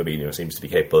thing that Fabinho seems to be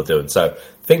capable of doing. So,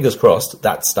 fingers crossed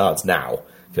that starts now,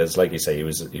 because, like you say, he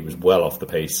was well off the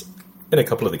pace in a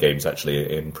couple of the games,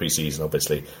 actually, in pre-season,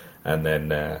 obviously, and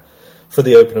then for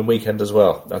the opening weekend as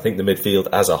well. I think the midfield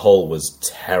as a whole was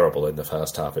terrible in the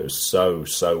first half. It was so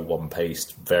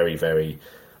one-paced, very, very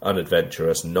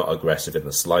unadventurous, not aggressive in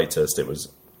the slightest. It was,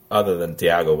 other than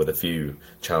Thiago with a few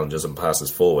challenges and passes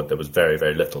forward, there was very,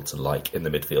 very little to like in the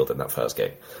midfield in that first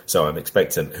game. So I'm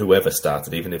expecting whoever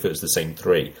started, even if it was the same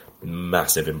 3,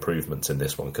 massive improvements in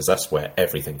this one, because that's where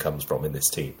everything comes from in this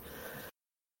team.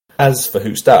 As for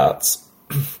who starts,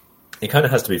 it kind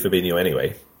of has to be Fabinho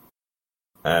anyway.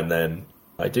 And then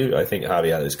I think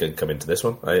Harvey Elliott is going to come into this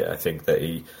one. I think that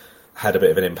he had a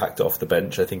bit of an impact off the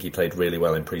bench. I think he played really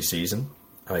well in pre-season.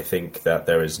 I think that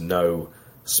there is no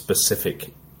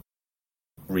specific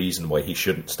reason why he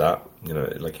shouldn't start. You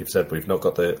know, like you've said, we've not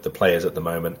got the players at the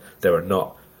moment. There are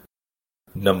not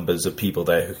numbers of people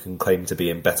there who can claim to be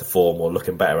in better form or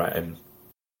looking better at him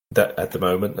at the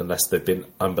moment, unless they've been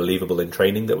unbelievable in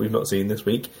training that we've not seen this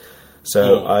week.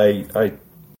 So I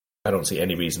don't see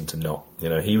any reason to not. You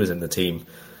know, he was in the team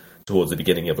towards the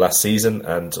beginning of last season,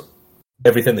 and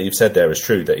everything that you've said there is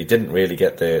true, that he didn't really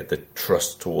get the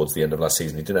trust towards the end of last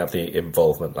season. He didn't have the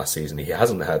involvement last season. He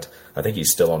hasn't had, I think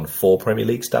he's still on 4 Premier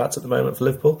League starts at the moment for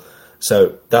Liverpool.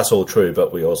 So that's all true,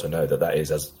 but we also know that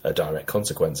is as a direct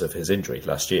consequence of his injury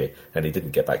last year, and he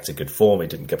didn't get back to good form. He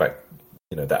didn't get back,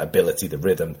 you know, that ability, the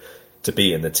rhythm to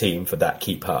be in the team for that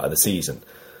key part of the season.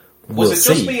 Was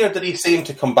it just me, or did he seem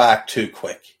to come back too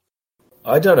quick?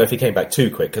 I don't know if he came back too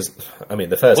quick, because, I mean,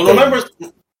 the first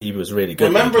game, he was really good.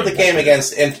 Remember the game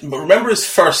against... Remember his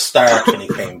first start when he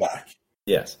came back?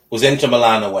 Yes. Was Inter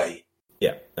Milan away.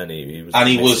 Yeah, and he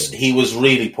was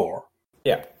really poor.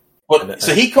 Yeah. But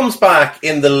so he comes back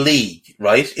in the league,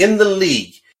 right? In the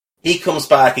league, he comes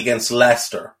back against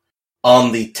Leicester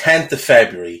on the 10th of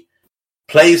February,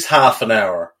 plays half an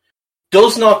hour,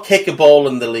 does not kick a ball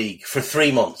in the league for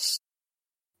 3 months.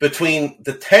 Between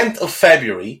the 10th of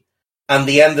February and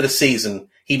the end of the season,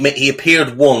 he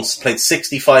appeared once, played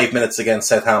 65 minutes against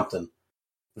Southampton.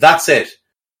 That's it.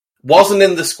 Wasn't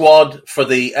in the squad for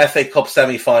the FA Cup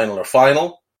semi-final or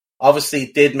final. Obviously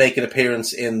did make an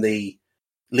appearance in the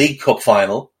League Cup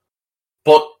final.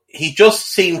 But he just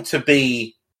seemed to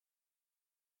be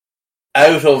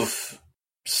out of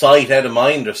sight, out of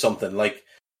mind or something. Like,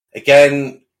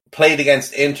 again, played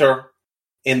against Inter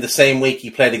in the same week he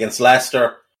played against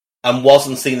Leicester and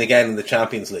wasn't seen again in the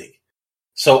Champions League.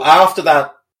 So after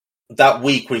that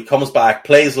week where he comes back,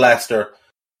 plays Leicester,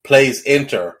 plays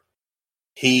Inter,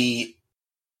 he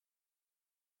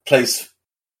plays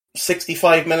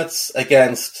 65 minutes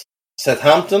against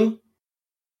Southampton,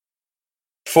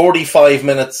 45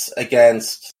 minutes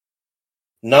against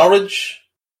Norwich,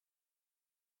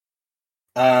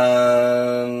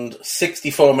 and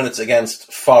 64 minutes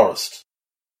against Forest.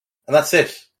 And that's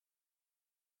it.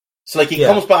 So, like, he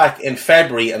comes back in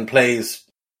February and plays,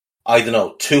 I don't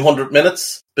know, 200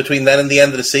 minutes between then and the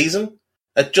end of the season.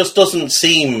 It just doesn't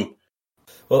seem...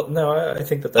 Well, no, I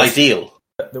think that's ideal.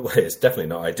 It's definitely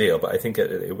not ideal, but I think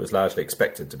it was largely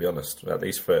expected, to be honest, at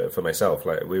least for myself.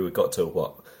 Like, we got to,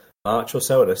 March or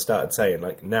so, and I started saying,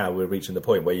 like, now we're reaching the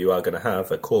point where you are going to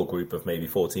have a core group of maybe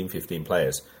 14, 15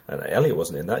 players. And Elliott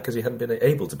wasn't in that because he hadn't been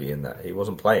able to be in that. He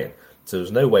wasn't playing. So there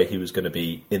was no way he was going to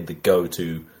be in the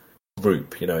go-to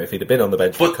group. You know, if he'd have been on the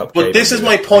bench for a cup game... But this is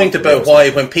my point about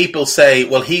why when people say,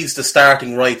 well, he's the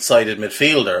starting right-sided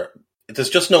midfielder,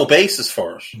 there's just no basis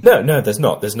for it. No, there's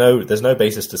not. There's no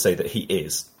basis to say that he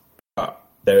is. But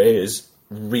there is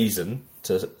reason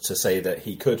to say that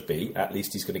he could be. At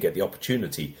least he's going to get the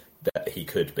opportunity that he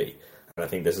could be. And I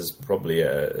think this is probably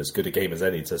as good a game as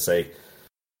any to say,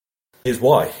 here's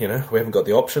why. You know, we haven't got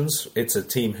the options. It's a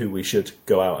team who we should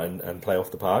go out and play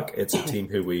off the park. It's a team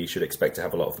who we should expect to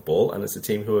have a lot of the ball. And it's a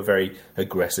team who are very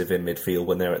aggressive in midfield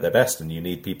when they're at their best. And you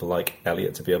need people like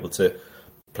Elliott to be able to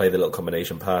play the little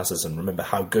combination passes and remember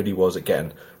how good he was at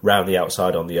getting round the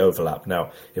outside on the overlap.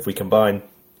 Now, if we combine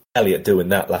Elliott doing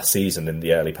that last season in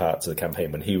the early parts of the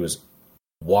campaign when he was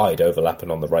wide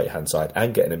overlapping on the right-hand side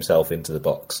and getting himself into the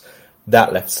box,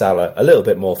 that left Salah a little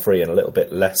bit more free and a little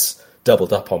bit less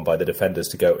doubled up on by the defenders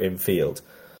to go infield.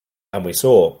 And we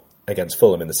saw against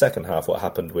Fulham in the second half what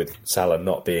happened with Salah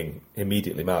not being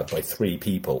immediately marked by three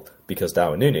people because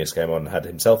Darwin Núñez came on and had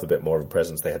himself a bit more of a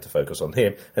presence. They had to focus on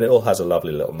him, and it all has a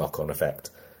lovely little knock-on effect.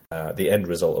 The end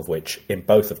result of which, in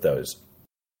both of those,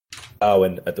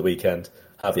 Darwin at the weekend,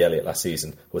 Harvey Elliott last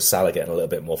season, was Salah getting a little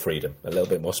bit more freedom, a little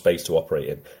bit more space to operate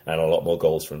in, and a lot more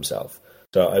goals for himself.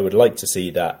 So I would like to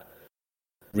see that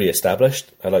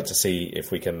re-established. I'd like to see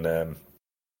if we can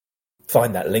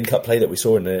find that link-up play that we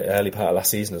saw in the early part of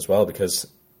last season as well, because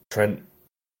Trent,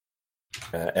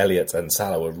 Elliott and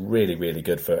Salah were really, really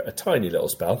good for a tiny little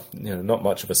spell. You know, not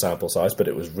much of a sample size, but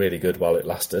it was really good while it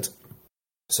lasted.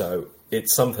 So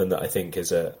it's something that I think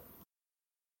is a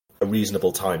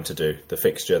reasonable time to do. The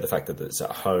fixture, the fact that it's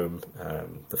at home,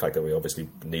 the fact that we obviously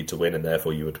need to win and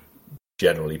therefore you would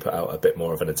generally put out a bit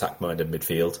more of an attack-minded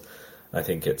midfield. I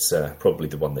think it's probably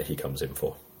the one that he comes in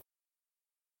for.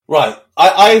 Right.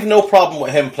 I have no problem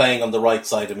with him playing on the right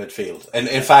side of midfield. And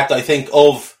in fact, I think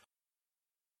of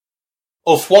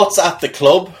what's at the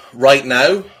club right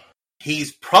now,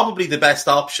 he's probably the best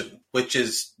option, which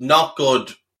is not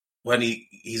good when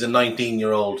he's a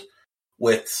 19-year-old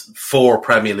with 4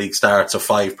 Premier League starts or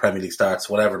 5 Premier League starts,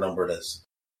 whatever number it is.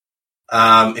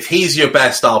 If he's your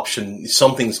best option,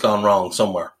 something's gone wrong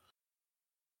somewhere.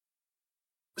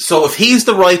 So if he's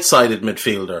the right-sided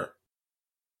midfielder,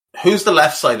 who's the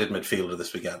left-sided midfielder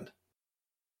this weekend?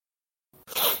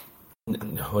 What do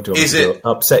you want me to do?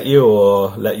 Upset you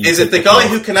or let you? Is it the guy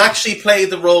who can actually play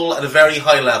the role at a very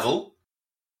high level?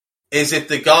 Is it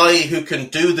the guy who can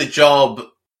do the job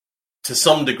to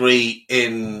some degree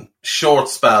in short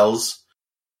spells?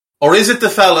 Or is it the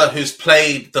fella who's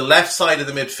played the left side of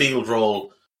the midfield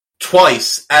role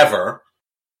twice ever?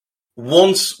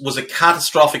 Once was a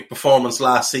catastrophic performance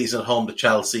last season at home to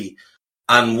Chelsea,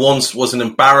 and once was an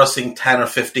embarrassing 10 or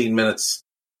 15 minutes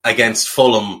against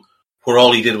Fulham, where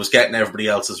all he did was get in everybody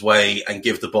else's way and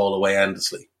give the ball away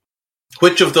endlessly.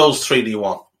 Which of those 3 do you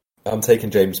want? I'm taking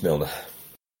James Milner.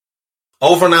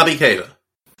 Over Naby Keita?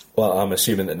 Well, I'm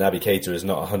assuming that Naby Keita is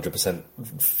not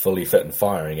 100% fully fit and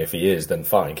firing. If he is, then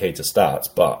fine, Keita starts.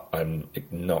 But I'm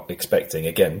not expecting,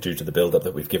 again, due to the build-up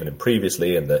that we've given him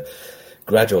previously and the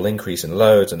gradual increase in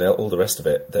loads and all the rest of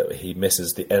it, that he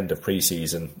misses the end of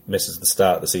pre-season, misses the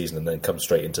start of the season, and then comes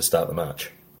straight in to start the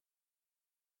match.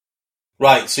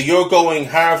 Right, so you're going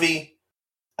Harvey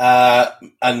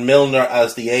and Milner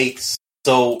as the 8s.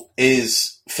 So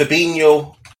is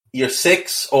Fabinho your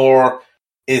 6, or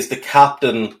is the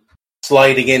captain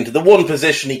sliding into the one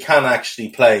position he can actually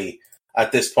play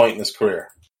at this point in his career?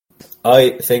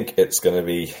 I think it's going to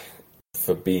be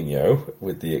Fabinho,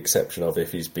 with the exception of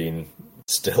if he's been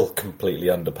still completely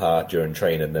under par during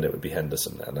training, then it would be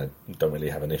Henderson, and I don't really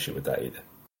have an issue with that either.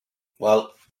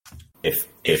 Well,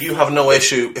 if you have no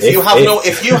issue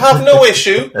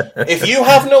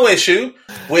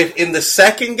with, in the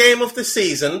second game of the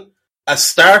season, a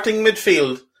starting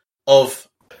midfield of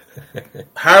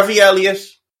Harvey Elliott,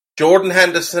 Jordan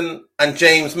Henderson and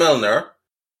James Milner,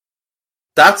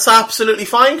 that's absolutely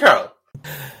fine, Carl.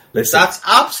 Listen. That's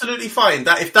absolutely fine.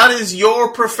 If that is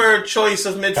your preferred choice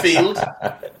of midfield,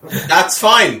 that's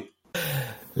fine.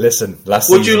 Listen,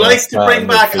 would you like to bring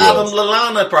back Adam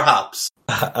Lallana, perhaps?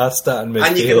 Our starting midfield.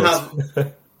 And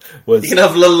you can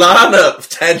have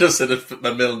Lallana, Henderson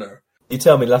and Milner. You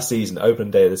tell me last season,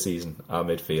 opening day of the season, our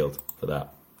midfield for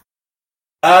that.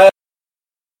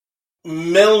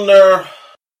 Milner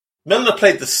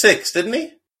played the 6, didn't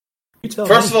he?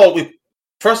 First of all, we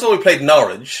played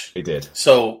Norwich. We did.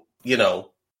 So, you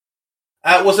know.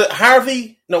 Was it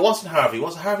Harvey? No, it wasn't Harvey.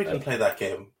 Harvey didn't play that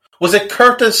game. Was it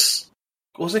Curtis?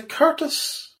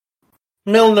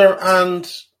 Milner and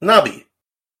Naby.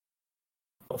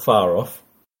 Not far off.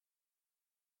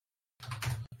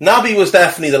 Naby was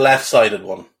definitely the left-sided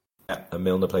one. Yeah, and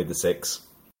Milner played the 6.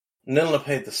 Milner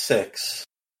played the 6.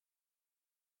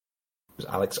 It was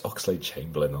Alex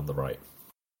Oxlade-Chamberlain on the right.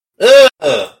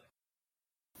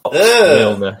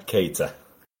 Milner, Keita.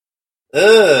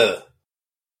 That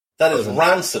is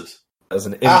rancid. As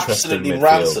an interesting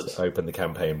midfield to open the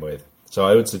campaign with. So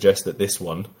I would suggest that this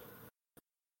one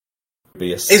would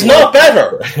be It's not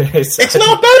better. It's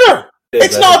not better.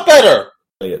 It's not better.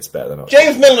 It's better than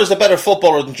James Milner's a better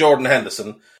footballer than Jordan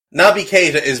Henderson. Naby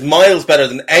Keita is miles better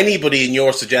than anybody in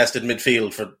your suggested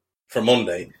midfield for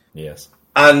Monday. Yes.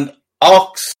 And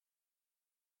Ox,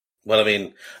 well, I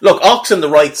mean, look, Ox in the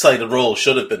right-sided role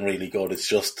should have been really good. It's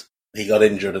just he got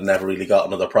injured and never really got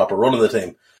another proper run of the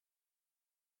team.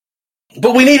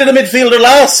 But we needed a midfielder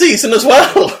last season as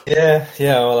well. Yeah,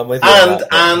 well, I'm with you.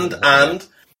 And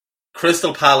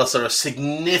Crystal Palace are a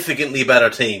significantly better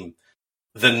team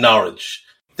than Norwich.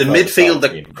 The midfield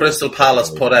that Crystal Palace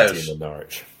put out.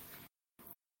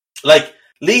 Like,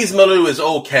 Lees Malou is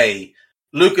okay,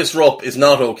 Lucas Rupp is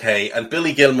not okay, and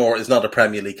Billy Gilmore is not a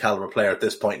Premier League calibre player at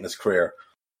this point in his career.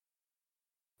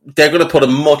 They're going to put a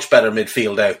much better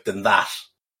midfield out than that.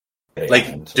 Like,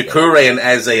 Doucouré and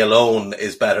Eze alone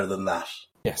is better than that.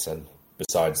 Yes, and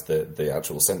besides the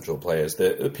actual central players,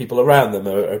 the people around them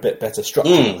are a bit better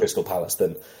structured at Crystal Palace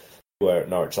than they were at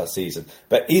Norwich last season.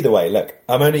 But either way, look,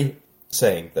 I'm only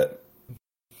saying that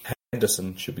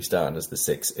Henderson should be starting as the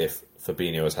 6 if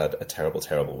Fabinho has had a terrible,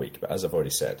 terrible week. But as I've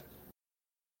already said,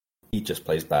 he just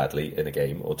plays badly in a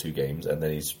game or 2 games, and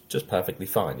then he's just perfectly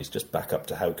fine. He's just back up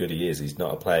to how good he is. He's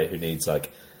not a player who needs,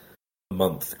 like, a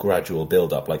month gradual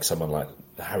build-up like someone like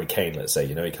Harry Kane, let's say.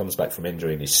 You know, he comes back from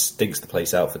injury and he stinks the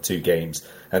place out for 2 games,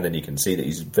 and then you can see that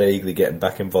he's vaguely getting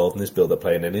back involved in this build-up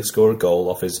play, and then he'll score a goal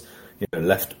off his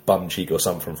left bum cheek or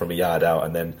something from a yard out,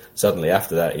 and then suddenly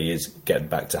after that he is getting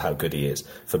back to how good he is.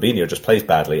 Fabinho just plays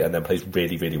badly and then plays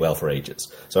really, really well for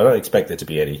ages. So I don't expect there to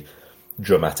be any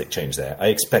dramatic change there. I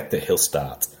expect that he'll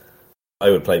start. I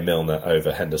would play Milner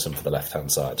over Henderson for the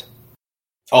left-hand side.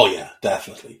 Oh yeah,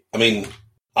 definitely. I mean,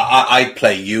 I'd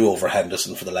play you over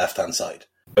Henderson for the left-hand side.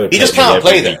 He just can't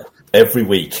play there. Every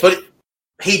week. But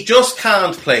he just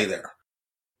can't play there.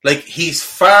 Like, he's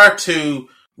far too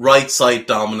right-side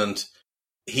dominant.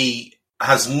 He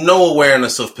has no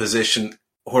awareness of position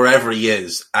wherever he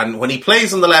is. And when he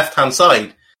plays on the left-hand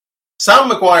side, Sam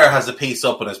Maguire has a piece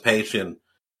up on his Patreon,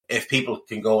 if people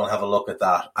can go and have a look at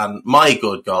that. And my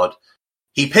good God,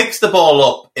 he picks the ball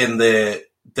up in the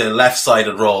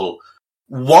left-sided role,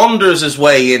 wanders his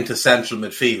way into central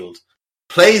midfield,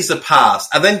 plays the pass,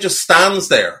 and then just stands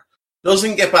there,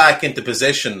 doesn't get back into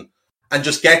position, and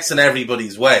just gets in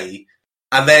everybody's way.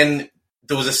 And then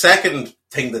there was a second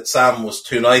thing that Sam was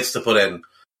too nice to put in,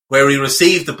 where he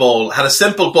received the ball, had a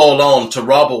simple ball on to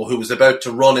Robbo, who was about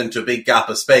to run into a big gap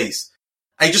of space,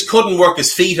 and he just couldn't work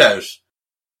his feet out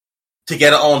to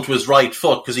get it onto his right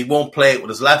foot because he won't play it with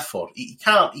his left foot. He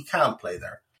can't play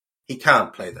there. He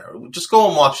can't play there. Just go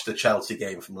and watch the Chelsea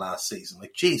game from last season.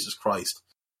 Like, Jesus Christ.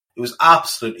 It was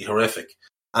absolutely horrific.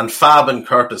 And Fab and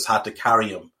Curtis had to carry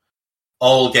him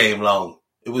all game long.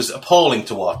 It was appalling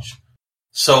to watch.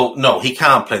 So, no, he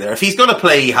can't play there. If he's going to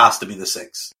play, he has to be the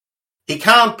 6. He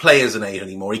can't play as an 8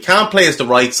 anymore. He can't play as the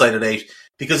right-sided 8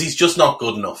 because he's just not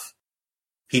good enough.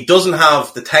 He doesn't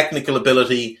have the technical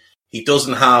ability. He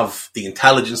doesn't have the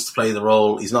intelligence to play the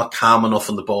role. He's not calm enough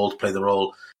on the ball to play the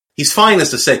role. He's fine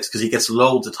as the 6 because he gets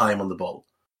loads of time on the ball.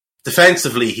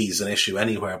 Defensively, he's an issue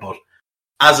anywhere, but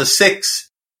as a 6,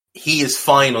 he is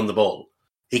fine on the ball.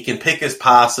 He can pick his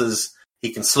passes.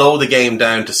 He can slow the game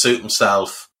down to suit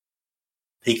himself.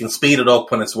 He can speed it up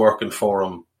when it's working for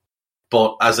him.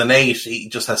 But as an 8, he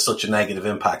just has such a negative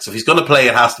impact. So if he's going to play,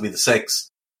 it has to be the 6.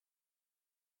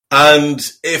 And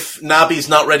if Naby's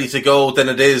not ready to go, then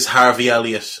it is Harvey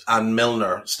Elliott and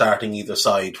Milner starting either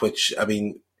side, which, I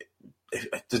mean,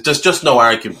 there's just no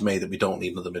argument made that we don't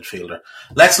need another midfielder.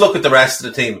 Let's look at the rest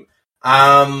of the team.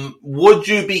 Would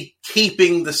you be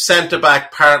keeping the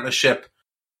centre-back partnership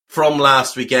from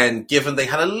last weekend, given they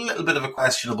had a little bit of a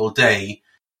questionable day,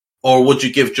 or would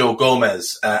you give Joe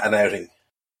Gomez an outing?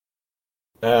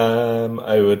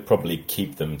 I would probably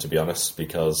keep them, to be honest,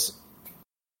 because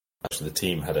actually the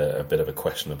team had a bit of a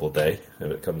questionable day if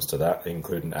it comes to that,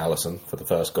 including Alisson for the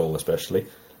first goal especially.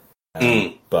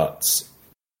 But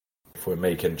if we're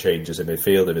making changes in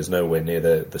midfield, if it's nowhere near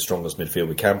the strongest midfield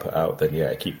we can put out, then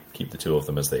yeah, keep the 2 of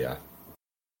them as they are.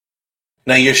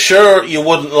 Now, you're sure you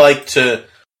wouldn't like to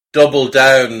double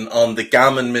down on the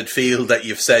gammon midfield that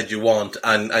you've said you want,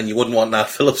 and you wouldn't want Nat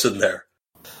Phillips in there?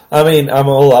 I mean, I'm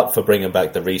all up for bringing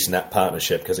back the Reece-Nat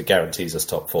partnership because it guarantees us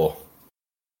top 4.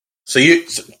 So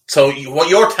what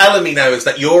you're telling me now is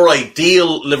that your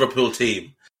ideal Liverpool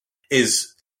team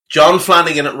is John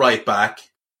Flanagan at right back,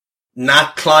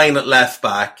 Nat Klein at left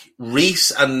back,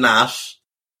 Reece and Nat,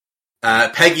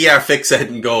 Peggy Fixhead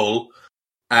in goal,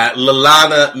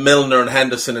 Lallana, Milner and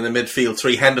Henderson in the midfield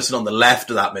 3, Henderson on the left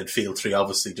of that midfield 3,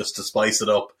 obviously, just to spice it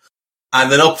up. And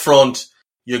then up front,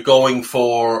 you're going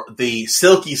for the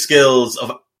silky skills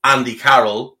of Andy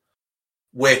Carroll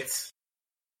with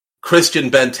Christian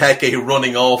Benteke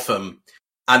running off him,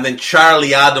 and then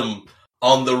Charlie Adam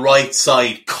on the right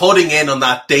side, cutting in on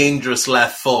that dangerous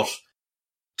left foot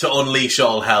to unleash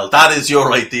all hell. That is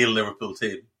your ideal Liverpool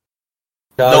team.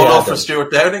 No love for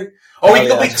Stuart Downing? Or we can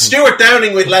go Stuart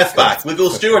Downing with left back. We'll go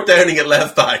Stuart Downing at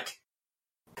left back.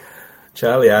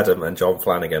 Charlie Adam and John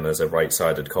Flanagan as a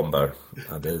right-sided combo.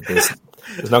 There's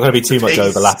not going to be too much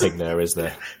overlapping there, is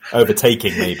there?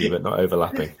 Overtaking maybe, but not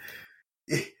overlapping.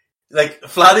 Like,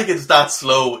 Flanagan's that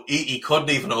slow, he couldn't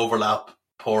even overlap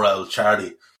poor El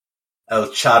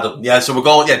Chatham. Yeah, so we're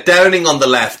going, Downing on the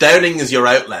left. Downing is your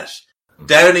outlet.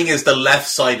 Downing is the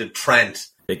left-sided Trent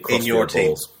in your team.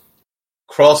 Balls.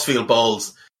 Crossfield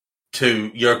balls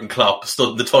to Jurgen Klopp,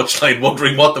 stood in the touchline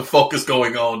wondering what the fuck is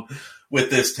going on with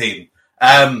this team.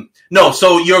 No,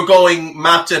 so you're going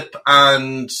Matip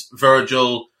and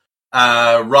Virgil,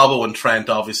 Robbo and Trent,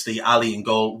 obviously, Ali in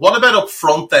goal. What about up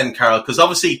front then, Carl? Because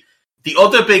obviously the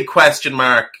other big question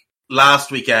mark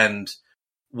last weekend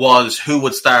was who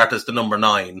would start as the number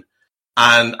 9.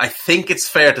 And I think it's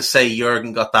fair to say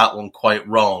Jurgen got that one quite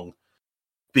wrong.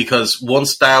 Because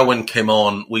once Darwin came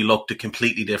on, we looked a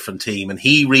completely different team. And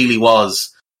he really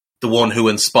was the one who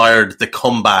inspired the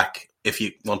comeback, if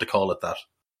you want to call it that.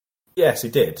 Yes, he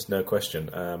did, no question.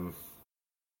 I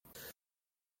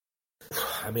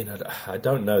mean, I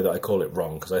don't know that I call it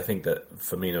wrong, because I think that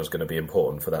Firmino's going to be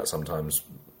important for that sometimes,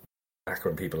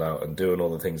 backering people out and doing all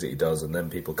the things that he does, and then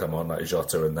people come on like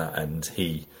Jota and that, and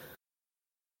he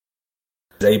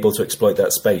is able to exploit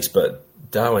that space, but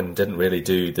Darwin didn't really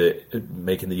do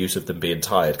making the use of them being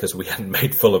tired, because we hadn't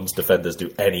made Fulham's defenders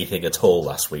do anything at all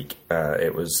last week.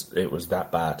 It was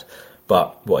that bad.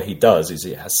 But what he does is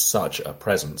he has such a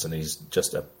presence, and he's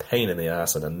just a pain in the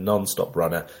ass and a non-stop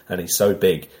runner, and he's so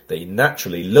big that he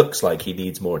naturally looks like he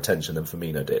needs more attention than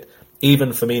Firmino did. Even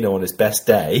Firmino on his best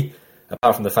day,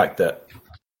 apart from the fact that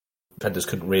defenders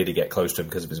couldn't really get close to him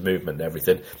because of his movement and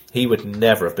everything, he would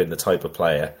never have been the type of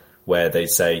player where they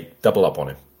say, double up on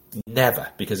him. Never,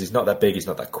 because he's not that big, he's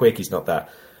not that quick, he's not that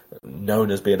known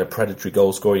as being a predatory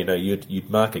goal scorer. You know, you'd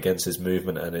mark against his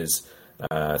movement and his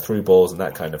through balls and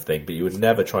that kind of thing, but you would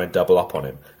never try and double up on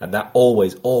him. And that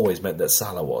always meant that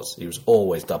Salah he was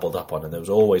always doubled up on, and there was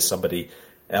always somebody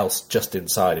else just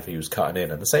inside if he was cutting in.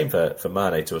 And the same for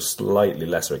Mane to a slightly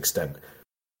lesser extent.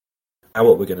 Now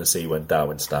what we're going to see when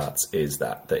Darwin starts is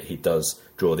that he does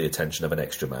draw the attention of an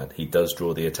extra man. He does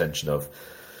draw the attention of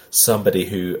somebody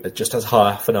who just has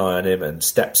half an eye on him and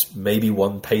steps maybe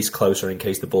one pace closer in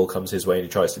case the ball comes his way, and he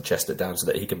tries to chest it down so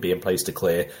that he can be in place to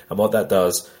clear. And what that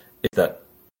does is that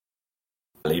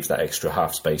leaves that extra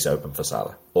half space open for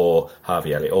Salah or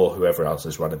Harvey Elliott or whoever else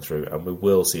is running through, and we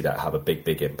will see that have a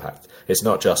big impact. It's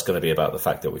not just going to be about the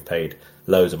fact that we've paid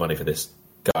loads of money for this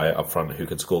guy up front who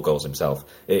can score goals himself.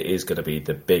 It is going to be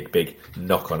the big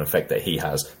knock-on effect that he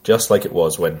has, just like it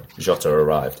was when Jota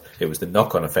arrived. It was the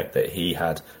knock-on effect that he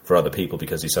had for other people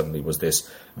because he suddenly was this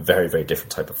very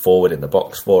different type of forward in the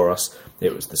box for us.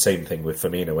 It was the same thing with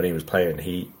Firmino when he was playing.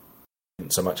 He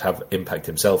didn't so much have impact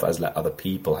himself as let other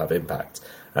people have impact,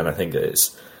 and I think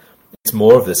it's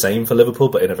more of the same for Liverpool,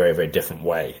 but in a very different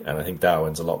way. And I think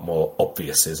Darwin's a lot more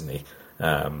obvious, isn't he?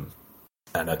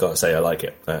 And I've got to say, I like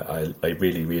it. I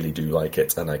really do like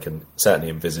it, and I can certainly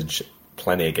envisage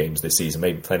plenty of games this season,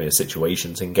 maybe plenty of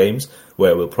situations in games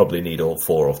where we'll probably need all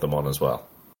 4 of them on as well.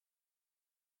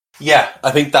 Yeah,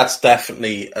 I think that's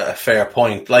definitely a fair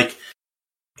point. Like,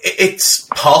 it's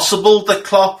possible that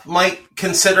Klopp might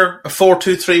consider a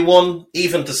 4-2-3-1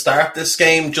 even to start this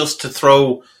game, just to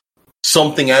throw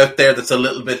something out there that's a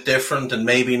little bit different and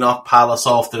maybe knock Palace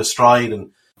off their stride,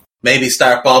 and maybe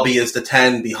start Bobby as the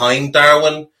 10 behind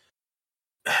Darwin.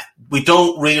 We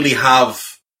don't really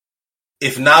have,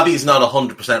 if Naby's not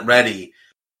 100% ready,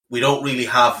 we don't really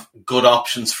have good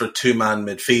options for a 2-man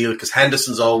midfield, because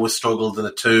Henderson's always struggled in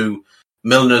a 2.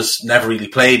 Milner's never really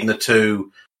played in a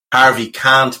 2. Harvey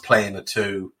can't play in a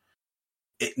 2.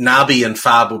 Naby and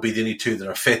Fab will be the only 2 that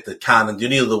are fit that can, and the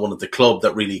only other one at the club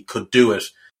that really could do it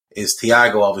is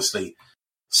Thiago, obviously.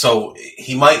 So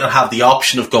he might not have the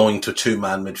option of going to a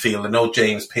 2-man midfield. I know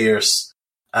James Pearce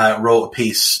wrote a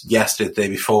piece yesterday, the day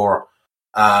before,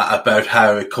 about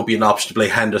how it could be an option to play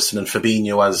Henderson and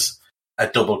Fabinho as a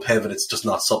double pivot. It's just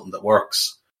not something that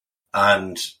works,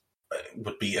 and it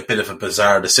would be a bit of a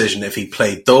bizarre decision if he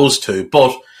played those two.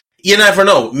 But you never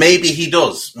know. Maybe he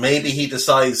does. Maybe he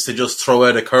decides to just throw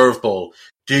out a curveball.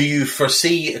 Do you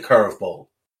foresee a curveball?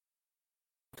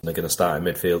 They're going to start in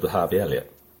midfield with Harvey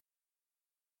Elliott.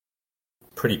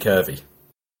 Pretty curvy.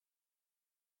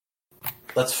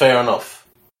 That's fair enough.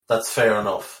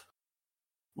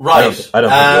 Right. I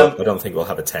don't think we'll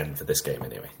have a 10 for this game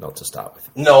anyway, not to start with.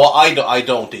 No, I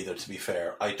don't either, to be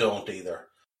fair. I don't either.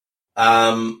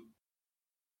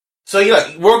 So,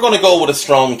 yeah, we're going to go with a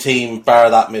strong team, bar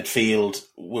that midfield.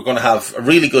 We're going to have a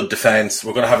really good defence.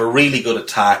 We're going to have a really good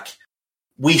attack.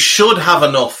 We should have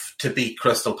enough to beat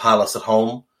Crystal Palace at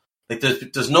home. Like,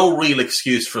 there's no real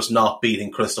excuse for us not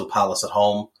beating Crystal Palace at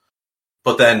home.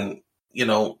 But then, you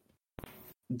know,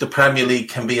 the Premier League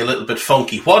can be a little bit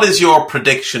funky. What is your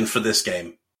prediction for this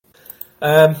game?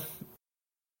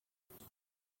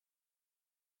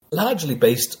 Largely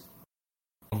based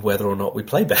on whether or not we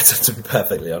play better, to be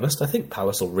perfectly honest. I think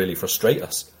Palace will really frustrate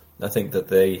us. I think that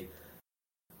they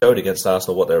showed against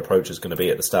Arsenal what their approach is going to be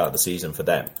at the start of the season for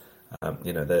them.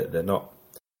 You know, they've not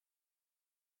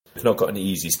got an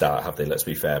easy start, have they? Let's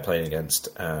be fair, playing against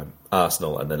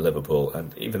Arsenal and then Liverpool,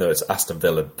 and even though it's Aston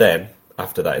Villa, then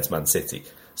after that it's Man City.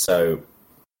 So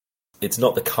it's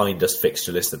not the kindest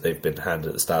fixture list that they've been handed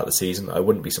at the start of the season. I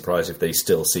wouldn't be surprised if they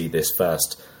still see this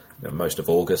first, most of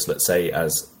August, let's say,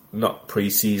 as not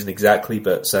pre-season exactly,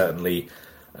 but certainly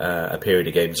a period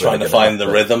of games. Trying to find the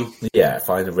rhythm. Yeah,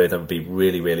 find the rhythm, be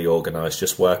really, really organised,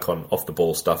 just work on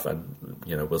off-the-ball stuff, and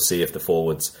we'll see if the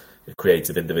forwards, the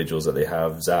creative individuals that they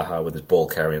have, Zaha with his ball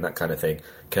carrying, that kind of thing,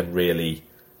 can really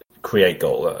create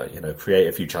goal, create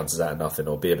a few chances out of nothing,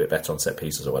 or be a bit better on set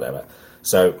pieces or whatever.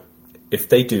 So if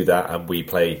they do that and we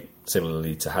play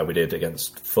similarly to how we did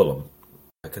against Fulham,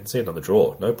 I can see another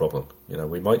draw, no problem.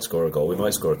 We might score a goal, we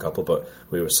might score a couple, but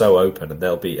we were so open, and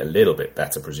they'll be a little bit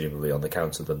better, presumably, on the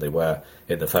counter than they were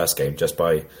in the first game, just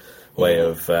by way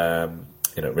of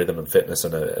rhythm and fitness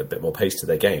and a bit more pace to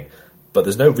their game. But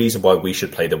there's no reason why we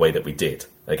should play the way that we did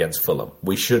against Fulham.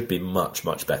 We should be much,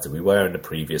 much better. We were in the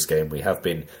previous game. We have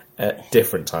been at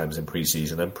different times in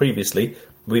pre-season, and previously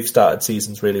we've started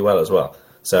seasons really well as well.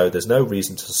 So there's no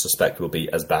reason to suspect we'll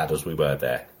be as bad as we were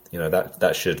there.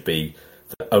 That should be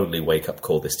the only wake-up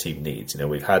call this team needs.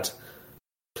 We've had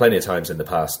plenty of times in the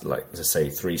past, like, as I say,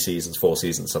 3 seasons, 4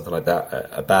 seasons, something like that,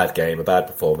 a bad game, a bad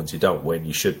performance, you don't win,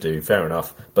 you should do, fair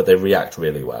enough, but they react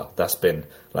really well. That's been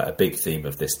like a big theme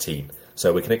of this team.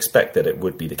 So we can expect that it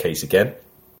would be the case again.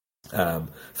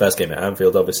 First game at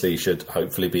Anfield, obviously, should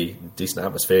hopefully be decent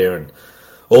atmosphere and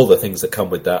all the things that come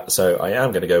with that. So I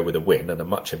am going to go with a win and a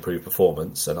much improved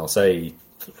performance, and I'll say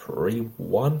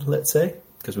 3-1, let's say,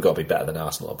 because we've got to be better than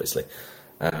Arsenal, obviously.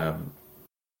 But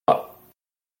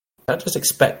I just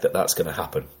expect that that's going to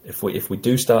happen. If we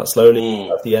do start slowly,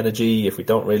 have the energy, if we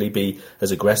don't really be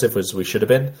as aggressive as we should have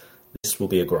been, this will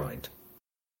be a grind.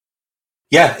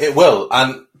 Yeah, it will.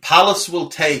 And Palace will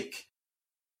take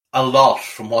a lot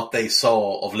from what they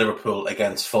saw of Liverpool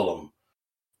against Fulham.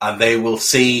 And they will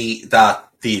see that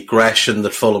the aggression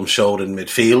that Fulham showed in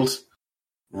midfield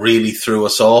really threw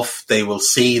us off. They will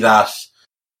see that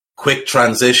quick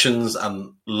transitions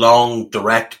and long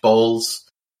direct balls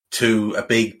to a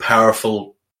big,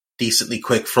 powerful, decently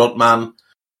quick front man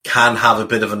can have a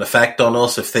bit of an effect on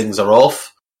us if things are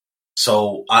off.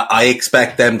 So I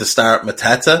expect them to start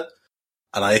Mateta,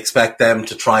 and I expect them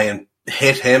to try and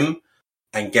hit him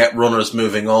and get runners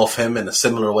moving off him in a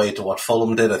similar way to what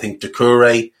Fulham did. I think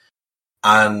Doucouré,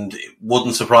 and it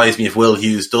wouldn't surprise me if Will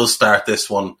Hughes does start this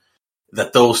one,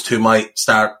 that those two might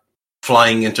start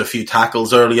flying into a few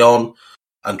tackles early on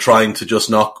and trying to just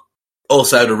knock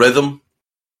us out of rhythm,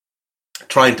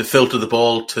 trying to filter the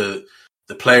ball to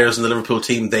the players in the Liverpool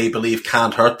team they believe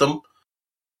can't hurt them,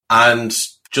 and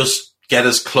just get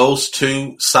as close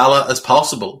to Salah as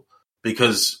possible.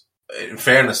 Because, in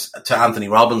fairness to Anthony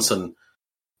Robinson,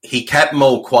 he kept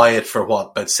Mo quiet for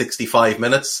about 65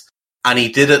 minutes, and he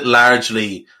did it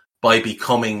largely by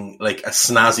becoming like a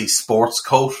snazzy sports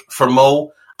coat for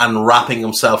Mo and wrapping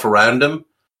himself around him.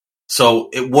 So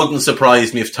it wouldn't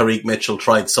surprise me if Tariq Mitchell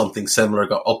tried something similar,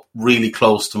 got up really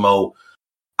close to Mo,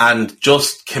 and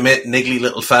just commit niggly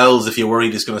little fouls if you're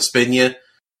worried he's going to spin you.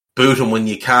 Boot him when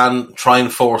you can, try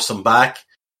and force him back,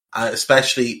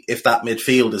 especially if that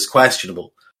midfield is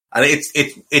questionable. And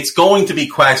it's going to be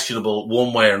questionable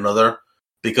one way or another,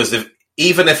 because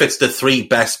even if it's the 3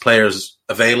 best players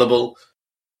available,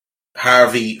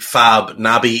 Harvey, Fab,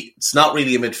 Naby, it's not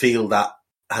really a midfield that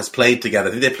has played together.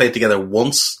 I think they played together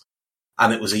once,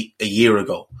 and it was a year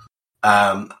ago.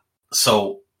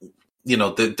 So,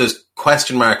 there's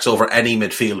question marks over any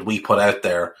midfield we put out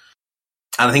there.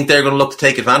 And I think they're going to look to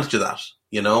take advantage of that.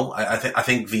 I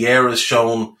think Vieira's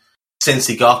shown since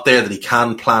he got there that he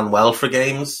can plan well for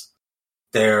games.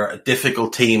 They're a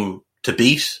difficult team to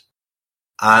beat.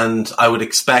 And I would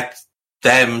expect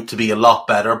them to be a lot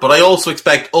better. But I also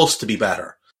expect us to be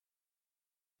better.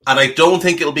 And I don't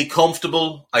think it'll be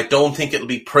comfortable. I don't think it'll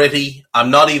be pretty. I'm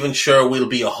not even sure we'll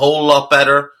be a whole lot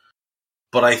better.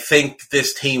 But I think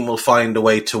this team will find a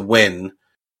way to win.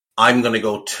 I'm going to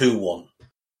go 2-1.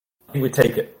 I think we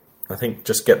take it. I think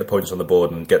just get the points on the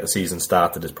board and get the season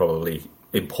started is probably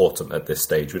important at this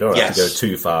stage. We don't have to go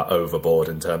too far overboard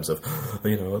in terms of,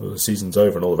 the season's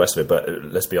over and all the rest of it. But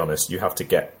let's be honest, you have to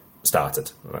get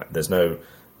started. Right? There's no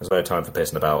time for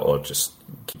pissing about or just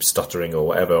keep stuttering or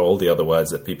whatever, all the other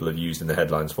words that people have used in the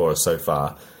headlines for us so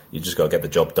far. You just got to get the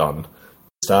job done to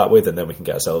start with, and then we can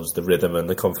get ourselves the rhythm and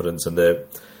the confidence and the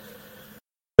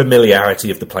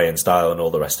familiarity of the playing style and all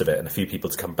the rest of it, and a few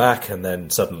people to come back, and then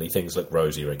suddenly things look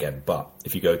rosier again. But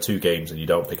if you go 2 games and you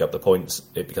don't pick up the points,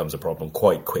 it becomes a problem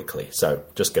quite quickly. So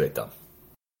just get it done.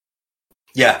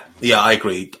 Yeah, I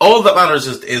agree. All that matters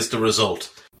is the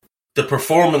result. The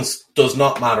performance does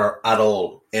not matter at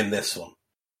all in this one.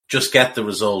 Just get the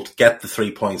result, get the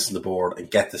 3 points on the board, and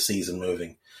get the season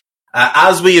moving.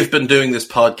 As we have been doing this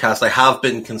podcast, I have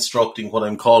been constructing what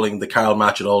I'm calling the Carl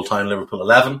Matchett all-time Liverpool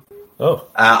 11. Oh,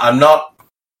 I'm not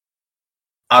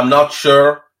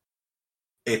sure.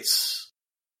 I'm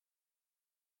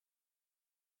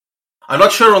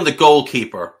not sure on the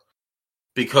goalkeeper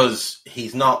because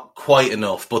he's not quite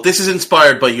enough. But this is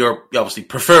inspired by your obviously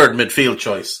preferred midfield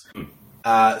choice.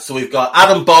 So we've got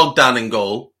Adam Bogdan in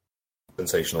goal.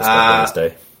 Sensational stuff on this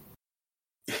day.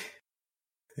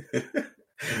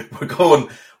 We're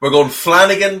going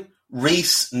Flanagan,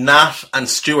 Reece, Nat, and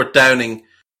Stuart Downing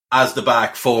as the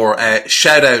back four.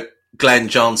 Shout out Glenn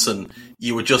Johnson.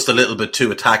 You were just a little bit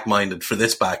too attack minded for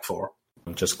this back four.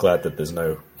 I'm just glad that there's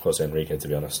no Jose Enrique, to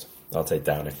be honest. I'll take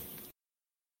Downing.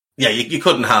 Yeah, you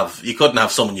couldn't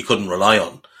have someone you couldn't rely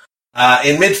on.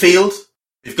 In midfield,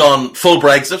 we've gone full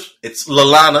Brexit. It's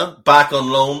Lallana back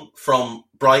on loan from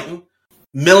Brighton,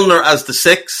 Milner as the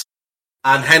 6,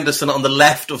 and Henderson on the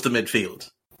left of the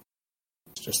midfield.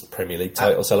 It's just the Premier League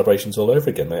title celebrations all over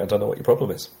again, mate. I don't know what your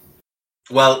problem is.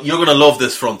 Well, you're going to love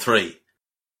this front three.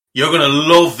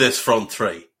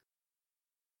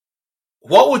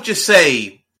 What would you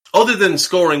say, other than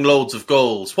scoring loads of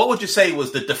goals, what would you say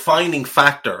was the defining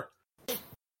factor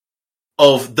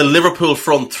of the Liverpool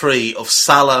front three of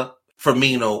Salah,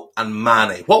 Firmino and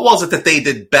Mane? What was it that they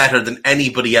did better than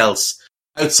anybody else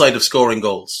outside of scoring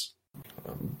goals?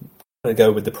 I'm going to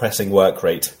go with the pressing work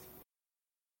rate.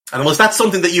 And was that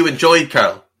something that you enjoyed,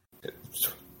 Carl?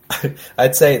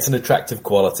 I'd say it's an attractive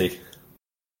quality.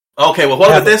 Okay, well, what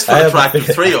about this for attractive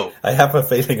trio? I have a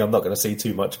feeling I'm not going to see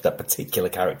too much of that particular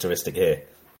characteristic here.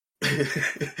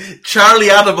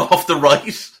 Charlie Adam off the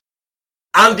right,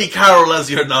 Andy Carroll as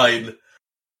your 9,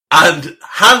 and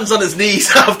hands on his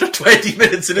knees after 20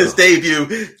 minutes in his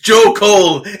debut, Joe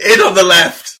Cole in on the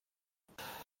left.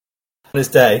 On his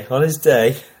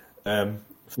day.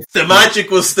 The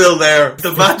magic was still there.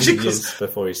 The magic was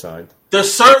before he signed.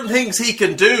 There's certain things he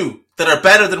can do that are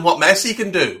better than what Messi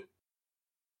can do.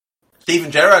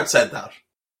 Steven Gerrard said that.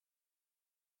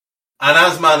 And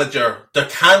as manager, there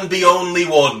can be only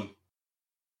one.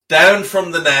 Down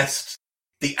from the nest,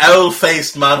 the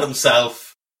owl-faced man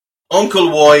himself, Uncle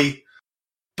Woy,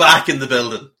 back in the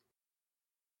building.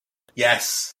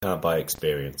 Yes. Can't buy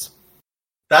experience.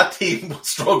 That team will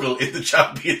struggle in the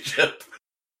Championship.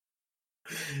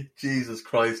 Jesus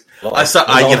Christ.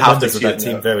 That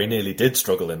team very nearly did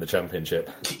struggle in the Championship.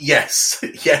 Yes,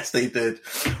 they did.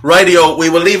 Rightio, we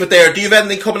will leave it there. Do you have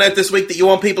anything coming out this week that you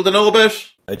want people to know about?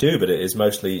 I do, but it is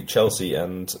mostly Chelsea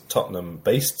and Tottenham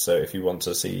based, so if you want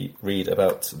to read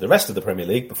about the rest of the Premier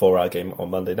League before our game on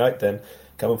Monday night, then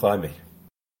come and find me.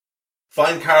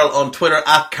 Find Carl on Twitter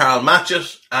at Carl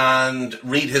Matchett and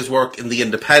read his work in The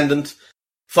Independent.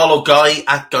 Follow Guy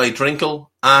at Guy Drinkle,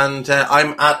 and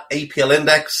I'm at APL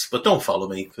Index, but don't follow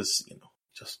me because,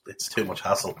 it's too much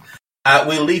hassle.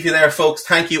 We'll leave you there, folks.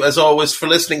 Thank you, as always, for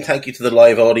listening. Thank you to the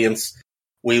live audience.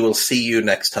 We will see you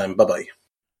next time. Bye-bye.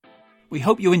 We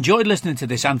hope you enjoyed listening to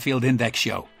this Anfield Index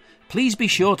show. Please be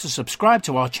sure to subscribe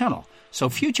to our channel so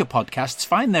future podcasts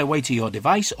find their way to your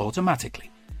device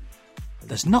automatically.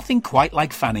 There's nothing quite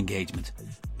like fan engagement,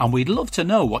 and we'd love to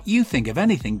know what you think of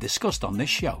anything discussed on this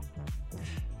show.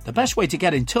 The best way to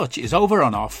get in touch is over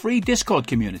on our free Discord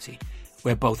community,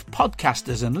 where both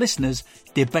podcasters and listeners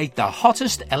debate the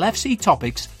hottest LFC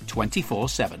topics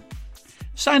 24/7.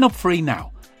 Sign up free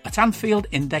now at at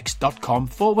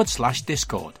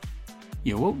AnfieldIndex.com/Discord.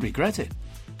 You won't regret it.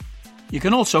 You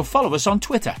can also follow us on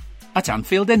Twitter at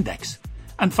Anfield Index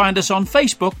and find us on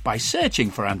Facebook by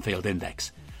searching for Anfield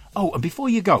Index. Oh, and before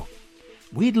you go,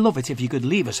 we'd love it if you could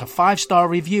leave us a 5-star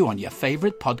review on your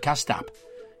favourite podcast app.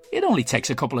 It only takes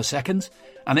a couple of seconds,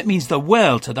 and it means the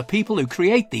world to the people who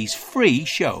create these free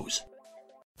shows.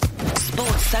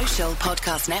 Sports Social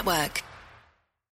Podcast Network.